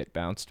it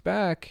bounced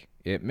back.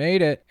 It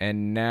made it.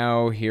 And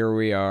now here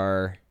we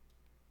are,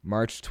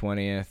 March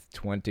 20th,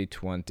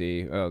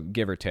 2020,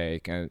 give or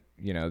take.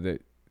 The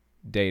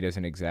date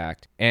isn't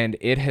exact. And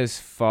it has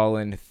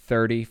fallen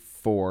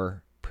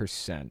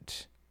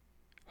 34%.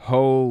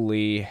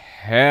 Holy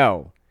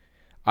hell.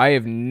 I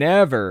have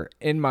never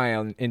in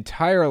my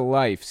entire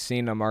life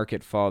seen a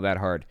market fall that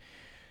hard.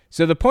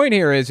 So the point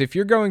here is, if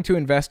you're going to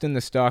invest in the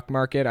stock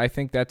market, I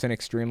think that's an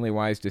extremely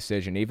wise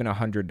decision, even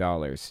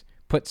 $100.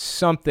 Put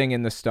something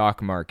in the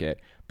stock market,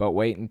 but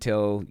wait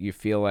until you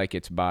feel like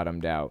it's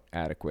bottomed out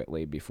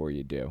adequately before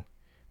you do,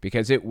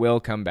 because it will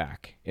come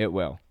back. It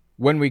will.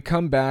 When we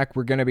come back,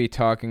 we're going to be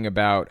talking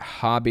about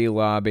Hobby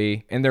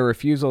Lobby and their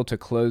refusal to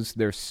close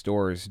their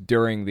stores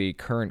during the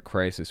current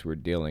crisis we're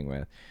dealing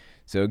with.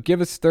 So give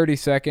us 30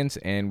 seconds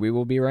and we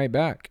will be right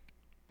back.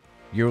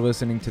 You're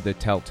listening to the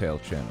Telltale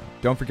Channel.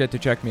 Don't forget to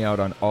check me out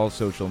on all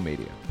social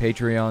media: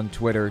 Patreon,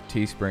 Twitter,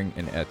 Teespring,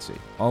 and Etsy.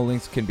 All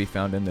links can be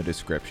found in the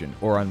description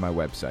or on my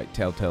website,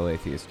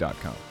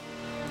 telltaleatheist.com.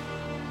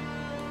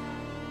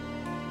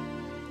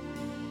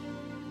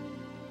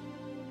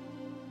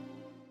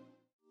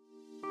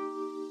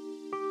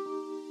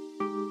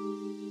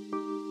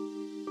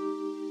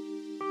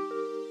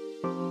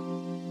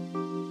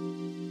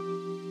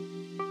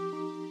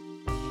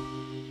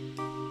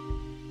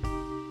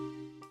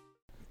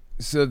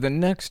 So the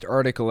next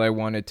article I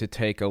wanted to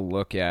take a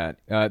look at,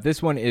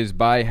 this one is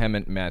by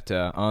Hemant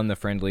Mehta on the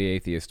Friendly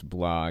Atheist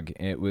blog.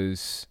 It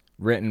was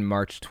written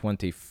March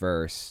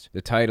 21st.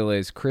 The title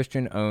is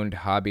Christian-Owned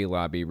Hobby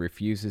Lobby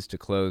Refuses to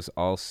Close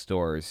All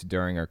Stores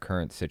During Our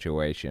Current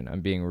Situation.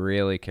 I'm being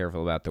really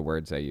careful about the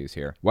words I use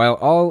here. While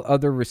all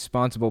other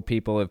responsible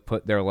people have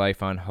put their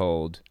life on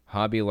hold,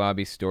 Hobby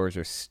Lobby stores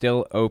are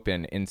still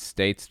open in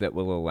states that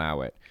will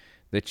allow it.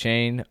 The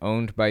chain,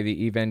 owned by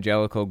the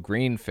evangelical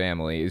Green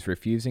family, is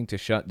refusing to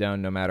shut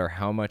down no matter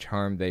how much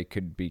harm they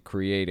could be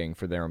creating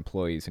for their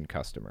employees and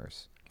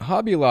customers.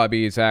 Hobby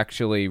Lobby is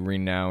actually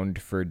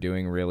renowned for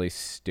doing really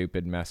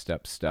stupid, messed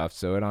up stuff,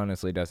 so it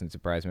honestly doesn't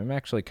surprise me. I'm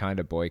actually kind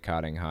of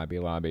boycotting Hobby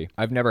Lobby.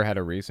 I've never had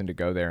a reason to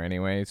go there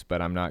anyways,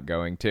 but I'm not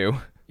going to.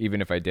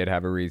 Even if I did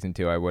have a reason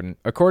to, I wouldn't.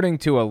 According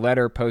to a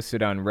letter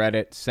posted on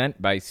Reddit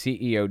sent by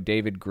CEO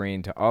David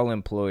Green to all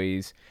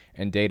employees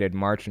and dated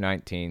March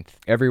 19th,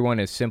 everyone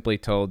is simply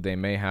told they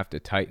may have to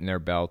tighten their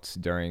belts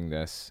during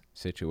this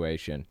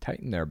situation.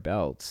 Tighten their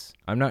belts?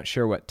 I'm not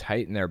sure what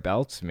tighten their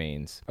belts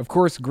means. Of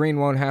course, Green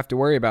won't have to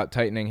worry about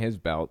tightening his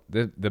belt.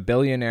 The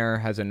billionaire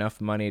has enough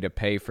money to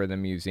pay for the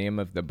Museum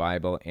of the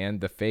Bible and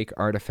the fake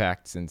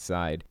artifacts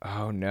inside.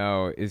 Oh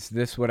no, is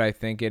this what I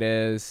think it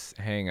is?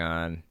 Hang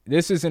on.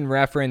 This is in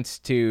reference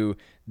to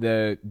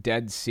the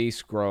Dead Sea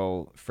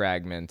Scroll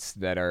fragments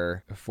that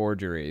are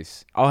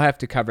forgeries. I'll have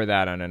to cover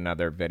that on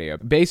another video.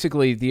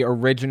 Basically, the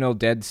original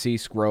Dead Sea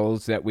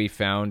Scrolls that we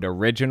found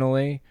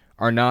originally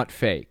are not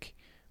fake,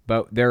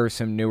 but there are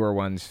some newer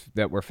ones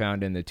that were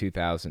found in the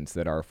 2000s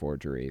that are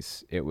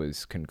forgeries, it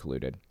was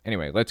concluded.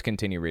 Anyway, let's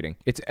continue reading.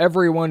 It's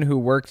everyone who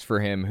works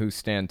for him who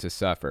stand to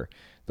suffer.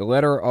 The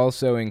letter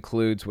also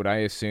includes what I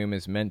assume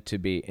is meant to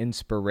be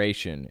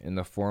inspiration in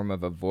the form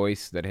of a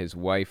voice that his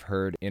wife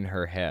heard in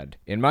her head.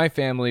 In my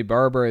family,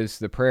 Barbara is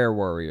the prayer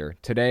warrior.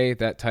 Today,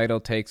 that title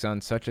takes on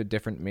such a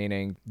different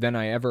meaning than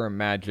I ever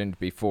imagined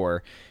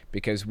before,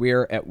 because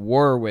we're at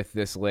war with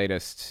this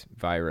latest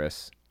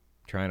virus.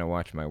 Trying to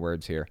watch my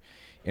words here.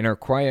 In our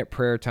quiet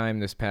prayer time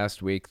this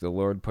past week, the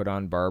Lord put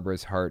on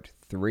Barbara's heart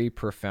 3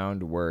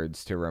 profound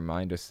words to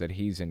remind us that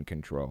he's in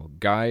control.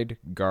 Guide,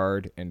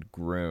 guard, and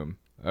groom.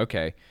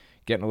 Okay,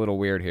 getting a little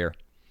weird here.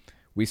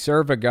 We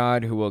serve a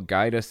God who will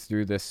guide us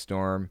through this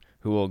storm,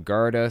 who will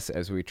guard us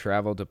as we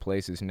travel to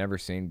places never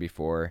seen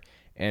before,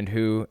 and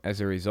who, as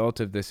a result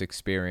of this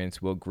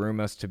experience, will groom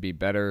us to be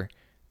better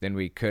than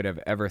we could have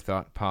ever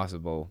thought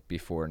possible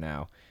before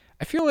now.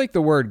 I feel like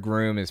the word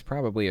groom is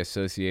probably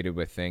associated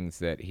with things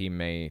that he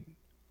may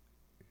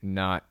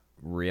not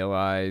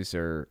realize,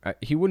 or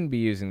he wouldn't be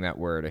using that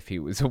word if he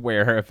was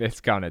aware of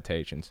its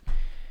connotations.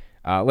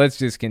 Let's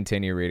just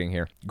continue reading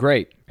here.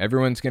 Great.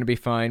 Everyone's going to be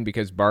fine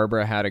because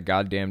Barbara had a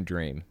goddamn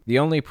dream. The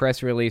only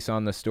press release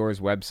on the store's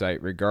website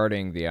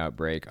regarding the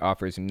outbreak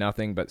offers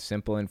nothing but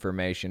simple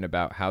information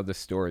about how the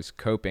store is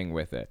coping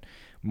with it.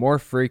 More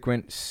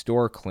frequent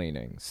store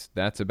cleanings.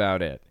 That's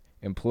about it.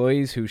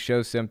 Employees who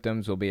show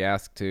symptoms will be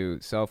asked to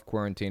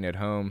self-quarantine at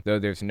home, though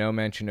there's no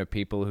mention of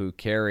people who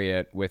carry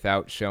it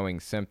without showing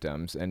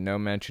symptoms, and no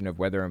mention of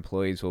whether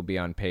employees will be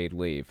on paid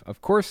leave. Of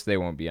course they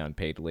won't be on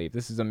paid leave.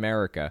 This is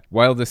America.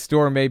 While the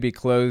store may be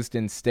closed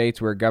in states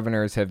where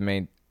governors have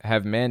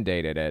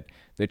mandated it,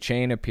 the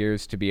chain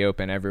appears to be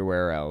open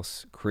everywhere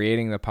else,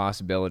 creating the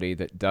possibility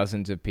that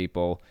dozens of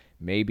people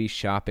may be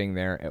shopping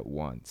there at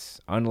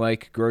once.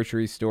 Unlike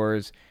grocery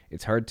stores,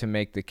 it's hard to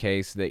make the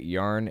case that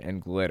yarn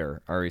and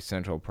glitter are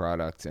essential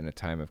products in a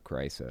time of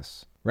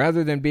crisis.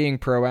 Rather than being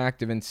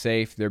proactive and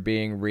safe, they're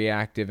being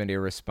reactive and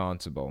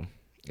irresponsible.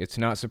 It's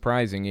not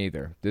surprising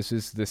either. This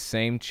is the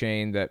same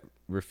chain that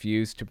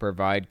refused to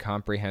provide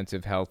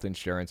comprehensive health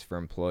insurance for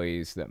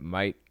employees that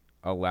might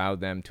allow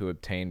them to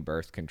obtain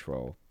birth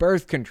control.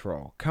 Birth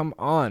control! Come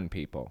on,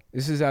 people.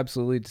 This is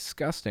absolutely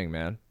disgusting,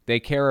 man. They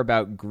care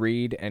about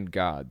greed and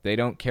God. They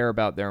don't care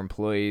about their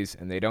employees,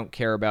 and they don't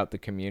care about the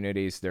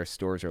communities their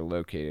stores are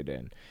located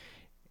in.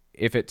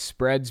 If it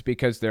spreads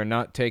because they're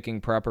not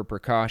taking proper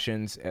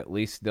precautions, at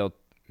least they'll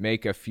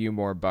make a few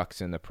more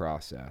bucks in the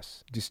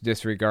process. Just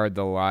disregard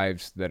the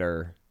lives that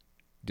are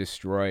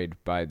destroyed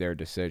by their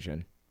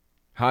decision.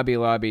 Hobby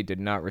Lobby did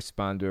not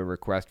respond to a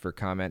request for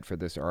comment for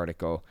this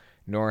article,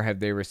 nor have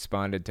they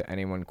responded to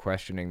anyone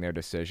questioning their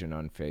decision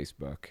on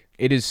Facebook.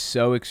 It is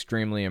so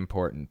extremely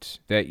important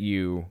that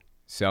you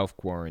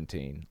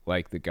self-quarantine,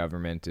 like the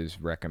government is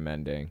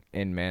recommending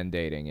and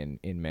mandating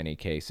in many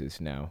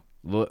cases now.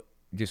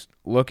 Just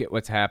look at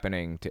what's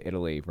happening to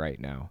Italy right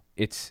now.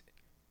 It's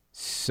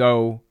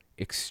so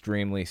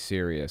extremely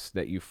serious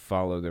that you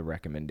follow the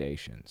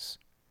recommendations.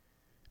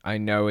 I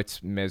know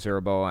it's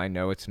miserable. I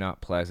know it's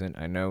not pleasant.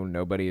 I know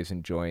nobody is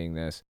enjoying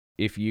this.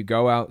 If you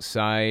go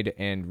outside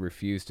and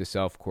refuse to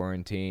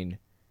self-quarantine,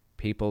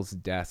 people's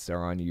deaths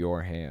are on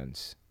your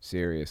hands.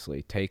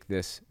 Seriously, take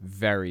this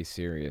very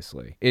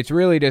seriously. It's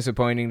really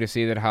disappointing to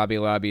see that Hobby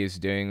Lobby is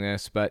doing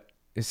this, but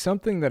it's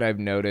something that I've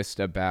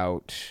noticed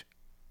about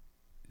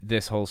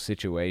this whole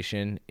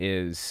situation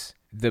is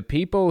the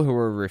people who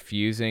are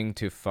refusing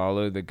to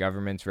follow the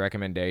government's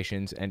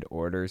recommendations and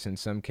orders in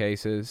some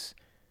cases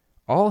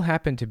all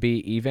happen to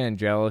be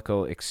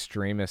evangelical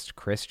extremist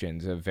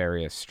Christians of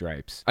various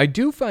stripes. I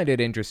do find it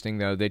interesting,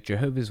 though, that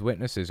Jehovah's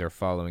Witnesses are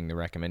following the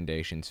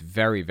recommendations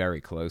very,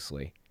 very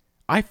closely.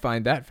 I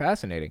find that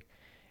fascinating.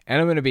 And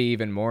I'm going to be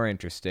even more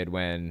interested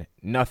when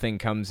nothing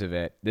comes of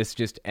it. This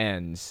just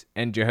ends,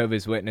 and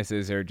Jehovah's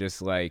Witnesses are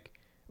just, like,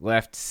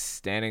 left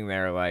standing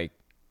there like,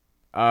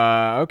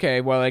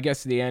 okay, well, I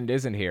guess the end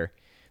isn't here.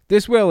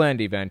 This will end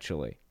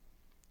eventually.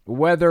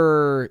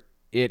 Whether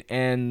it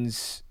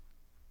ends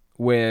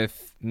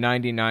with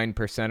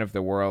 99% of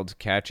the world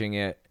catching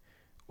it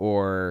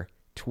or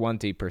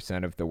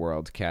 20% of the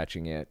world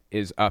catching it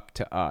is up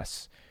to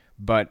us.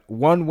 But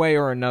one way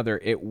or another,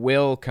 it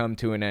will come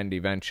to an end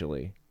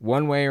eventually.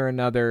 One way or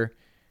another,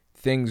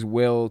 things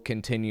will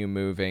continue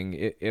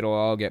moving. It'll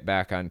all get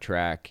back on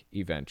track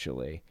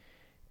eventually.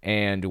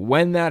 And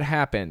when that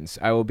happens,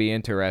 I will be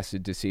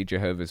interested to see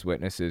Jehovah's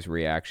Witnesses'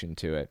 reaction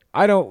to it.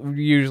 I don't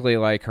usually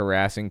like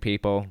harassing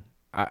people.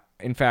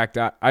 In fact,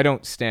 I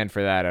don't stand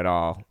for that at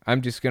all.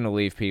 I'm just going to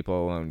leave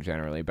people alone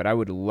generally. But I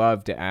would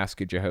love to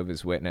ask a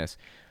Jehovah's Witness,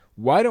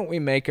 why don't we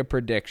make a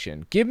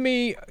prediction? Give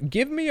me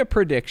a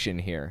prediction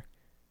here.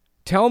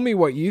 Tell me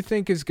what you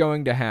think is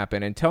going to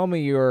happen, and tell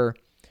me your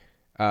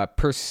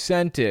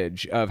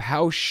percentage of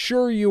how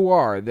sure you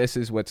are this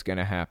is what's going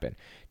to happen.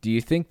 Do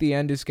you think the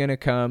end is going to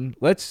come?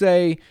 Let's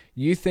say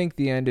you think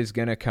the end is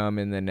going to come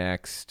in the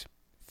next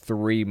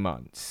 3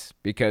 months,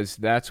 because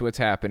that's what's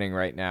happening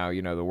right now.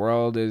 You know, the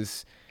world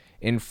is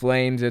in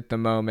flames at the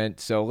moment.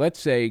 So let's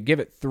say give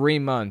it 3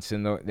 months,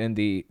 and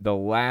the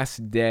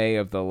last day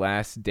of the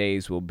last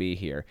days will be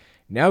here.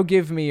 Now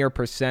give me your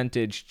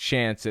percentage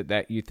chance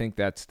that you think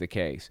that's the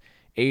case.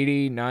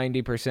 80,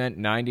 90%,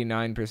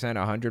 99%,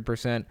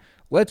 100%.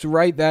 Let's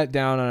write that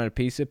down on a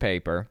piece of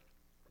paper.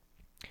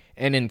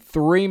 And in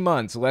 3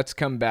 months, let's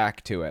come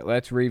back to it.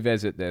 Let's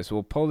revisit this.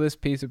 We'll pull this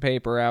piece of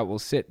paper out. We'll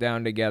sit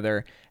down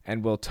together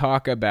and we'll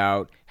talk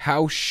about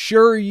how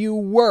sure you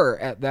were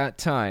at that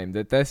time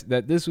that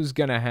this was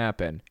going to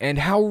happen and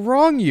how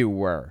wrong you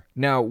were.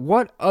 Now,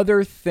 what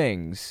other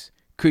things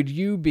could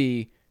you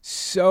be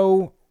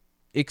so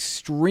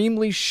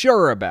extremely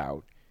sure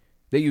about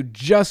that you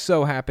just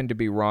so happen to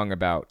be wrong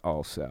about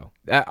also.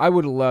 I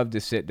would love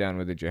to sit down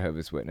with a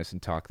Jehovah's Witness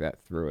and talk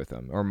that through with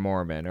them, or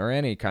Mormon, or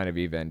any kind of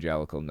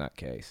evangelical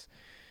nutcase.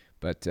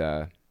 But,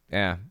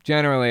 yeah,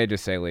 generally I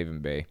just say leave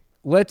him be.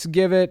 Let's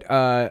give it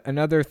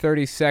another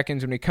 30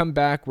 seconds. When we come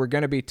back, we're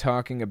going to be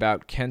talking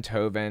about Kent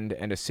Hovind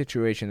and a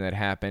situation that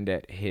happened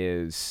at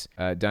his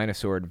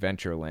Dinosaur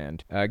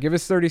Adventureland. Give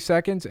us 30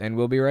 seconds, and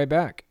we'll be right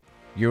back.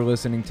 You're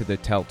listening to the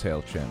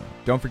Telltale Channel.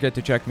 Don't forget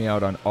to check me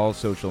out on all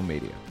social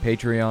media: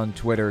 Patreon,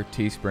 Twitter,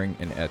 Teespring,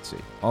 and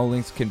Etsy. All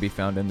links can be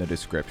found in the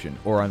description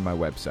or on my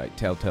website,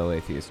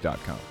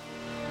 telltaleatheist.com.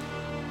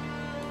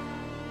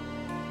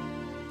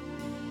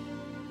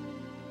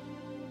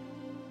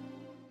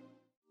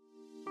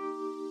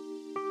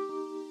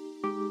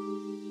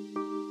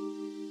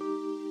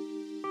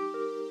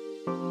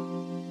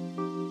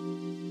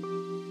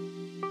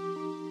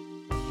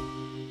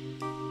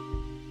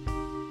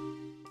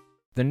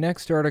 The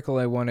next article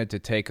I wanted to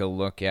take a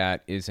look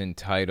at is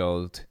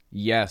entitled,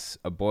 "Yes,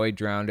 a boy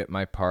drowned at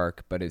my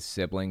park, but his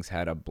siblings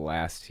had a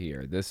blast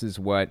here." This is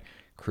what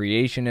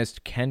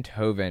creationist Kent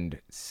Hovind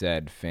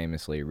said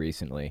famously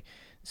recently.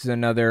 This is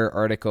another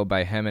article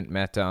by Hemant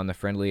Mehta on the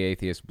Friendly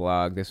Atheist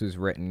blog. This was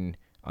written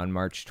on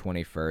March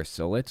 21st,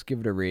 so let's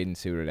give it a read and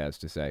see what it has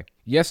to say.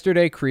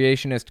 Yesterday,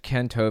 creationist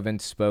Kent Hovind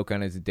spoke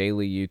on his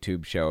daily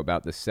YouTube show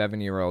about the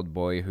 7-year-old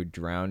boy who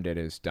drowned at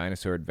his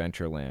Dinosaur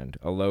Adventureland,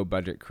 a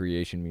low-budget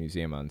creation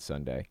museum, on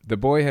Sunday. The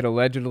boy had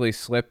allegedly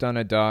slipped on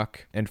a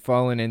dock and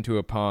fallen into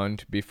a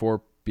pond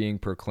before being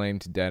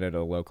proclaimed dead at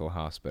a local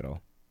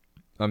hospital.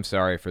 I'm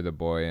sorry for the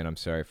boy, and I'm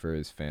sorry for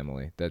his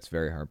family. That's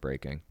very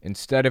heartbreaking.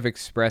 Instead of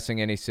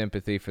expressing any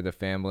sympathy for the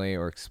family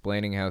or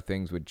explaining how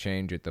things would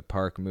change at the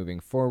park moving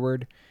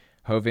forward,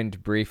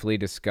 Hovind briefly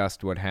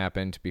discussed what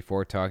happened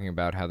before talking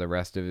about how the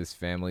rest of his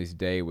family's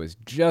day was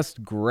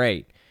just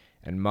great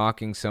and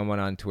mocking someone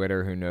on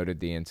Twitter who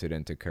noted the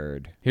incident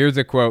occurred. Here's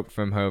a quote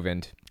from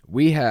Hovind.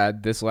 "We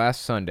had this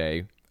last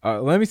Sunday..."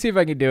 let me see if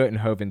I can do it in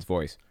Hovind's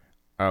voice.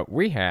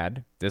 "We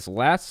had, this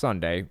last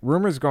Sunday,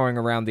 rumors going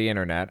around the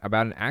internet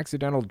about an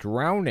accidental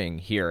drowning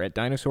here at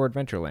Dinosaur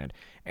Adventureland.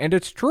 And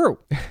it's true."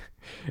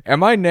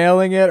 Am I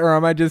nailing it, or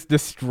am I just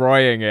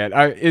destroying it?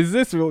 Is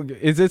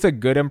this a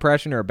good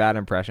impression or a bad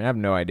impression? I have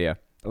no idea.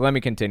 Let me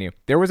continue.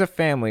 "There was a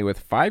family with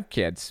 5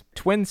 kids,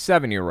 twin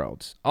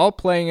 7-year-olds, all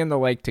playing in the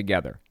lake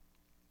together.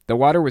 The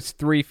water was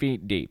 3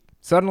 feet deep.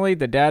 Suddenly,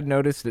 the dad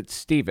noticed that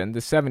Steven,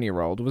 the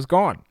 7-year-old, was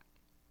gone.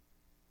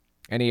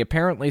 And he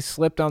apparently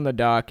slipped on the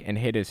dock and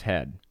hit his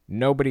head.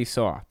 Nobody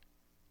saw.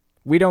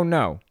 We don't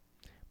know,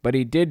 but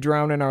he did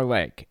drown in our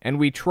lake, and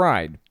we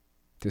tried,"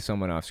 to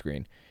someone off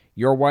screen.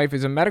 "Your wife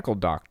is a medical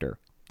doctor."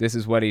 This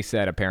is what he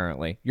said,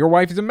 apparently. "Your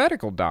wife is a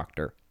medical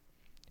doctor.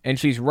 And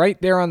she's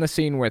right there on the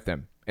scene with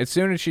him. As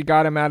soon as she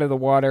got him out of the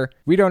water,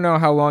 we don't know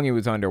how long he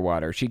was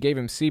underwater. She gave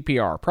him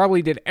CPR,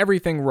 probably did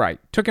everything right,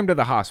 took him to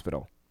the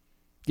hospital.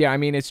 Yeah, I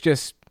mean, it's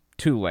just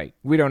too late.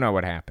 We don't know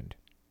what happened.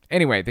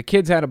 Anyway, the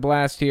kids had a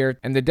blast here,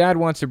 and the dad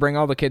wants to bring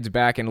all the kids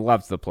back and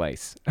loves the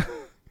place."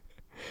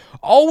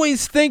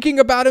 Always thinking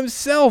about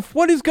himself.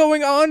 What is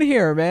going on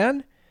here,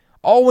 man?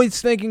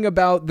 Always thinking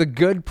about the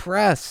good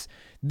press.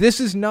 This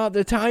is not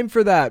the time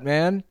for that,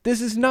 man. This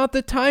is not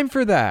the time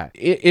for that.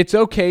 It's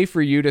okay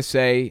for you to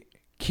say,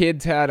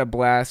 kids had a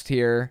blast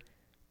here,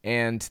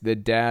 and the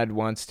dad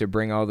wants to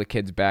bring all the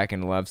kids back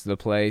and loves the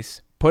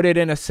place. Put it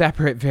in a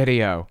separate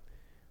video.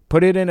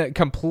 Put it in a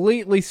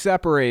completely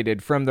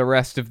separated from the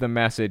rest of the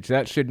message.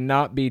 That should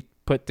not be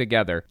put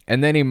together.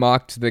 And then he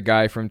mocked the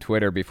guy from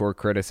Twitter before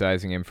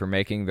criticizing him for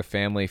making the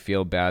family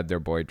feel bad their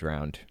boy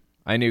drowned.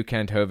 "I knew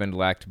Kent Hovind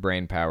lacked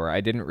brain power.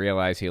 I didn't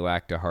realize he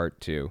lacked a heart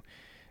too."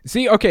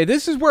 See, okay,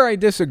 this is where I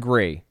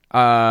disagree.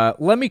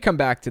 Let me come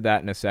back to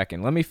that in a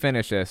second. Let me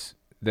finish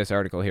this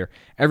article here.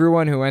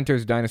 "Everyone who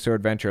enters Dinosaur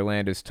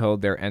Adventureland is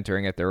told they're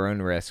entering at their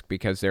own risk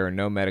because there are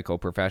no medical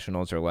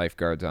professionals or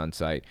lifeguards on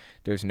site.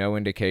 There's no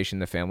indication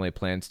the family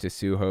plans to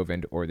sue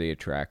Hovind or the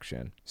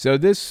attraction." So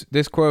this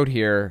quote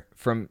here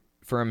from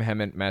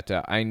Hemant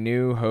Mehta, "I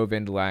knew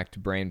Hovind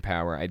lacked brain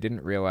power. I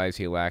didn't realize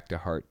he lacked a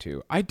heart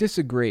too." I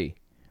disagree.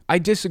 I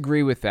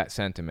disagree with that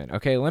sentiment.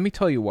 Okay, let me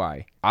tell you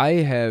why. I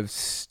have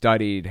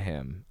studied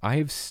him. I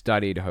have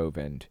studied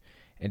Hovind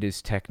and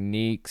his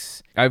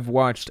techniques. I've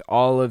watched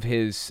all of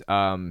his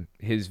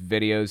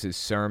videos, his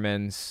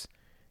sermons,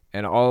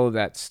 and all of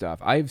that stuff.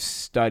 I've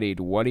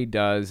studied what he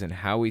does and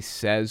how he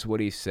says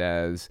what he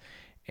says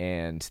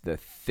and the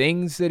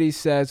things that he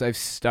says. I've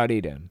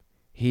studied him.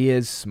 He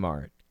is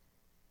smart.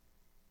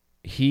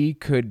 He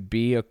could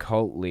be a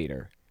cult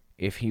leader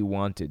if he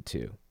wanted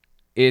to.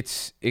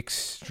 It's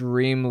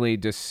extremely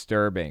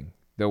disturbing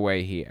the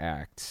way he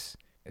acts,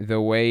 the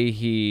way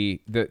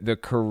the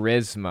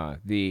charisma,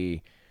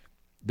 the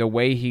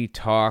way he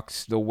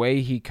talks, the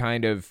way he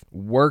kind of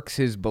works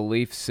his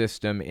belief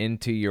system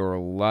into your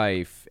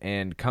life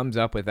and comes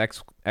up with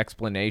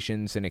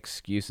explanations and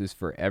excuses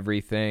for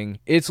everything.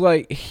 It's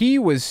like he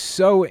was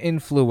so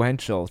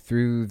influential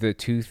through the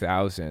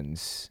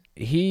 2000s.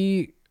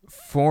 He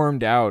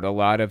formed out a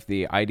lot of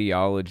the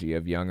ideology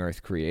of young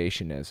earth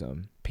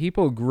creationism.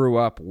 people grew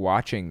up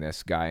watching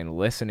this guy and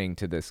listening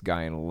to this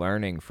guy and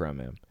learning from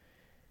him.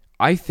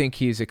 I think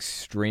he's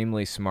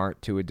extremely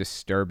smart to a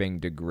disturbing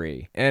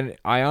degree. And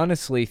I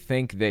honestly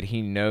think that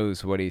he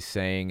knows what he's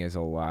saying is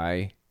a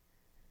lie.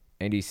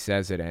 And he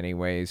says it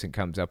anyways and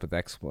comes up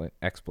with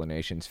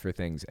explanations for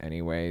things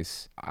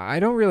anyways.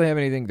 I don't really have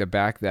anything to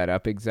back that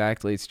up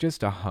exactly. It's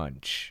just a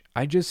hunch.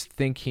 I just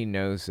think he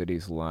knows that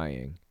he's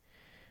lying.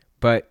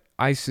 But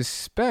I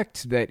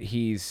suspect that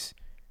he's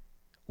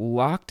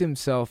locked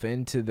himself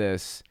into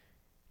this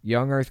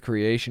young earth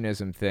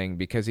creationism thing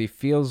because he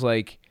feels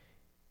like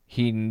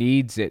he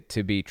needs it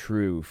to be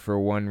true for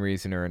one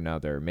reason or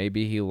another.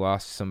 Maybe he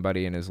lost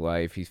somebody in his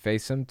life. He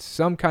faced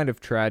some kind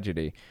of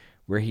tragedy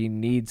where he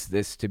needs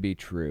this to be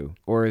true,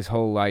 or his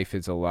whole life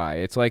is a lie.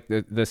 It's like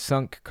the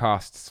sunk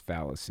costs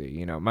fallacy.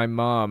 You know, my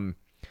mom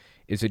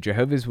is a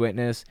Jehovah's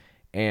Witness,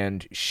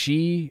 and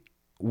she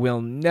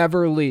will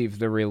never leave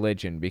the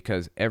religion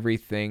because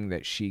everything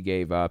that she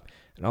gave up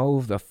and all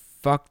of the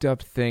fucked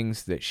up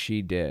things that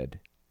she did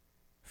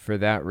for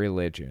that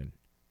religion,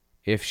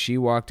 if she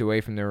walked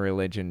away from the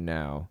religion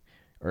now,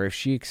 or if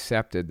she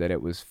accepted that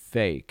it was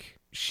fake,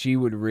 she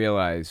would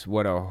realize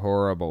what a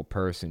horrible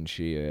person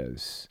she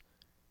is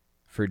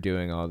for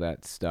doing all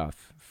that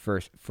stuff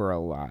for a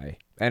lie.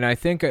 And I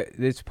think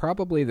it's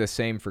probably the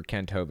same for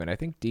Kent Hovind. I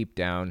think deep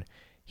down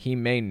he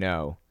may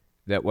know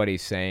that what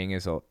he's saying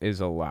is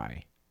a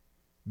lie.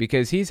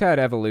 Because he's had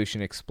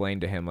evolution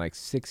explained to him like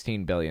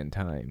 16 billion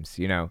times,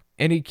 you know?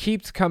 And he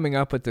keeps coming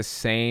up with the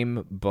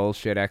same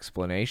bullshit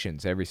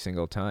explanations every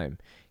single time.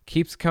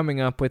 Keeps coming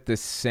up with the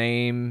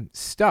same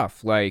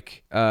stuff.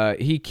 Like,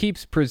 he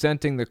keeps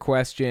presenting the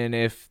question,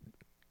 if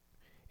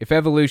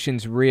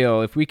evolution's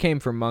real, if we came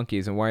from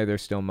monkeys, and why are there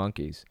still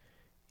monkeys?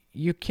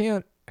 You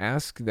can't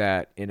ask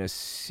that in a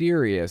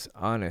serious,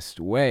 honest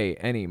way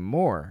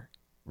anymore,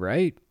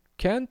 right,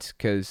 Kent?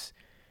 Because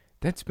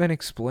that's been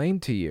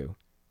explained to you,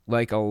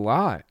 like, a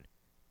lot,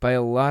 by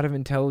a lot of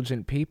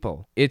intelligent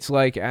people. It's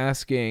like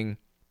asking,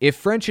 if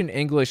French and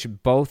English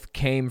both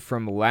came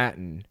from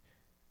Latin,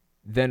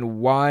 then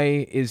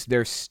why is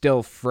there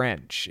still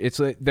French? It's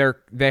like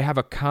they have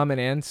a common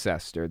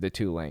ancestor, the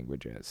two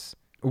languages.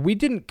 We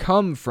didn't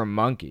come from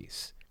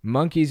monkeys.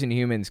 Monkeys and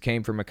humans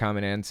came from a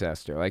common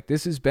ancestor. Like,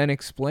 this has been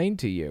explained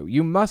to you.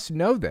 You must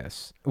know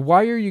this.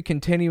 Why are you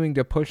continuing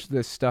to push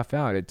this stuff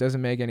out? It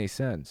doesn't make any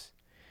sense.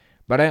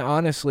 But I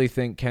honestly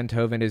think Kent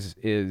Hovind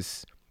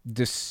is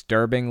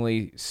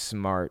disturbingly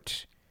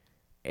smart.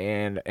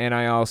 And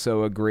I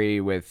also agree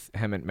with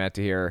Hemant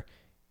Mehta here.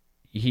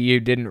 He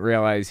didn't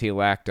realize he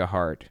lacked a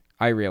heart.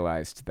 I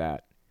realized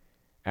that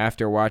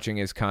after watching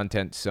his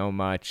content so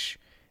much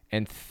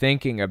and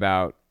thinking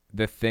about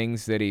the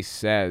things that he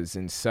says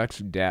in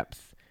such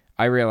depth,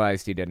 I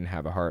realized he didn't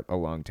have a heart a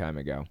long time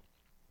ago.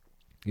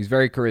 He's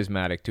very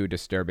charismatic to a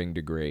disturbing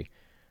degree,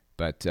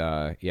 but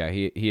yeah,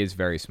 he is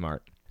very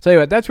smart. Tell you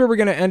what, that's where we're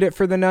going to end it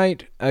for the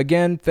night.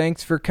 Again,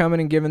 thanks for coming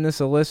and giving this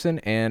a listen,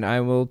 and I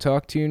will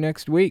talk to you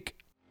next week.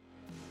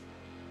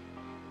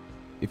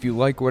 If you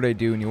like what I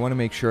do and you want to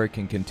make sure I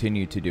can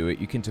continue to do it,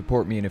 you can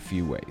support me in a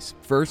few ways.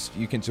 First,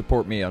 you can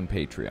support me on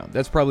Patreon.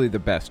 That's probably the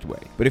best way.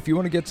 But if you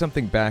want to get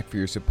something back for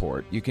your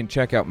support, you can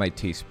check out my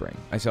Teespring.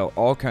 I sell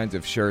all kinds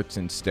of shirts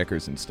and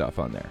stickers and stuff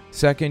on there.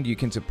 Second, you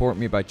can support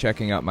me by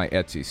checking out my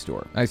Etsy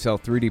store. I sell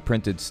 3D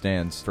printed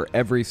stands for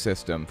every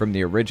system, from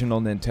the original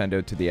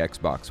Nintendo to the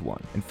Xbox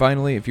One. And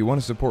finally, if you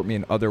want to support me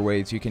in other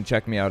ways, you can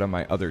check me out on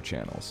my other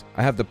channels.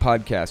 I have the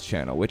podcast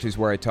channel, which is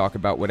where I talk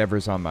about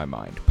whatever's on my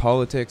mind.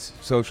 Politics,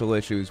 social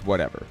issues,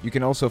 whatever. You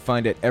can also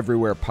find it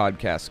everywhere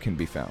podcasts can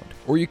be found.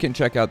 Or you can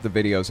check out the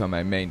videos on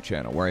my main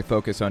channel where I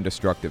focus on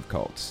destructive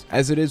cults.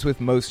 As it is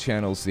with most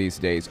channels these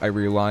days, I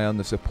rely on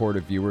the support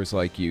of viewers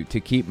like you to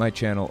keep my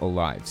channel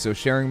alive, so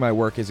sharing my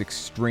work is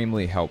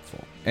extremely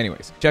helpful.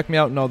 Anyways, check me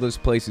out in all those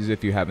places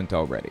if you haven't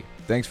already.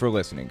 Thanks for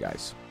listening,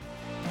 guys.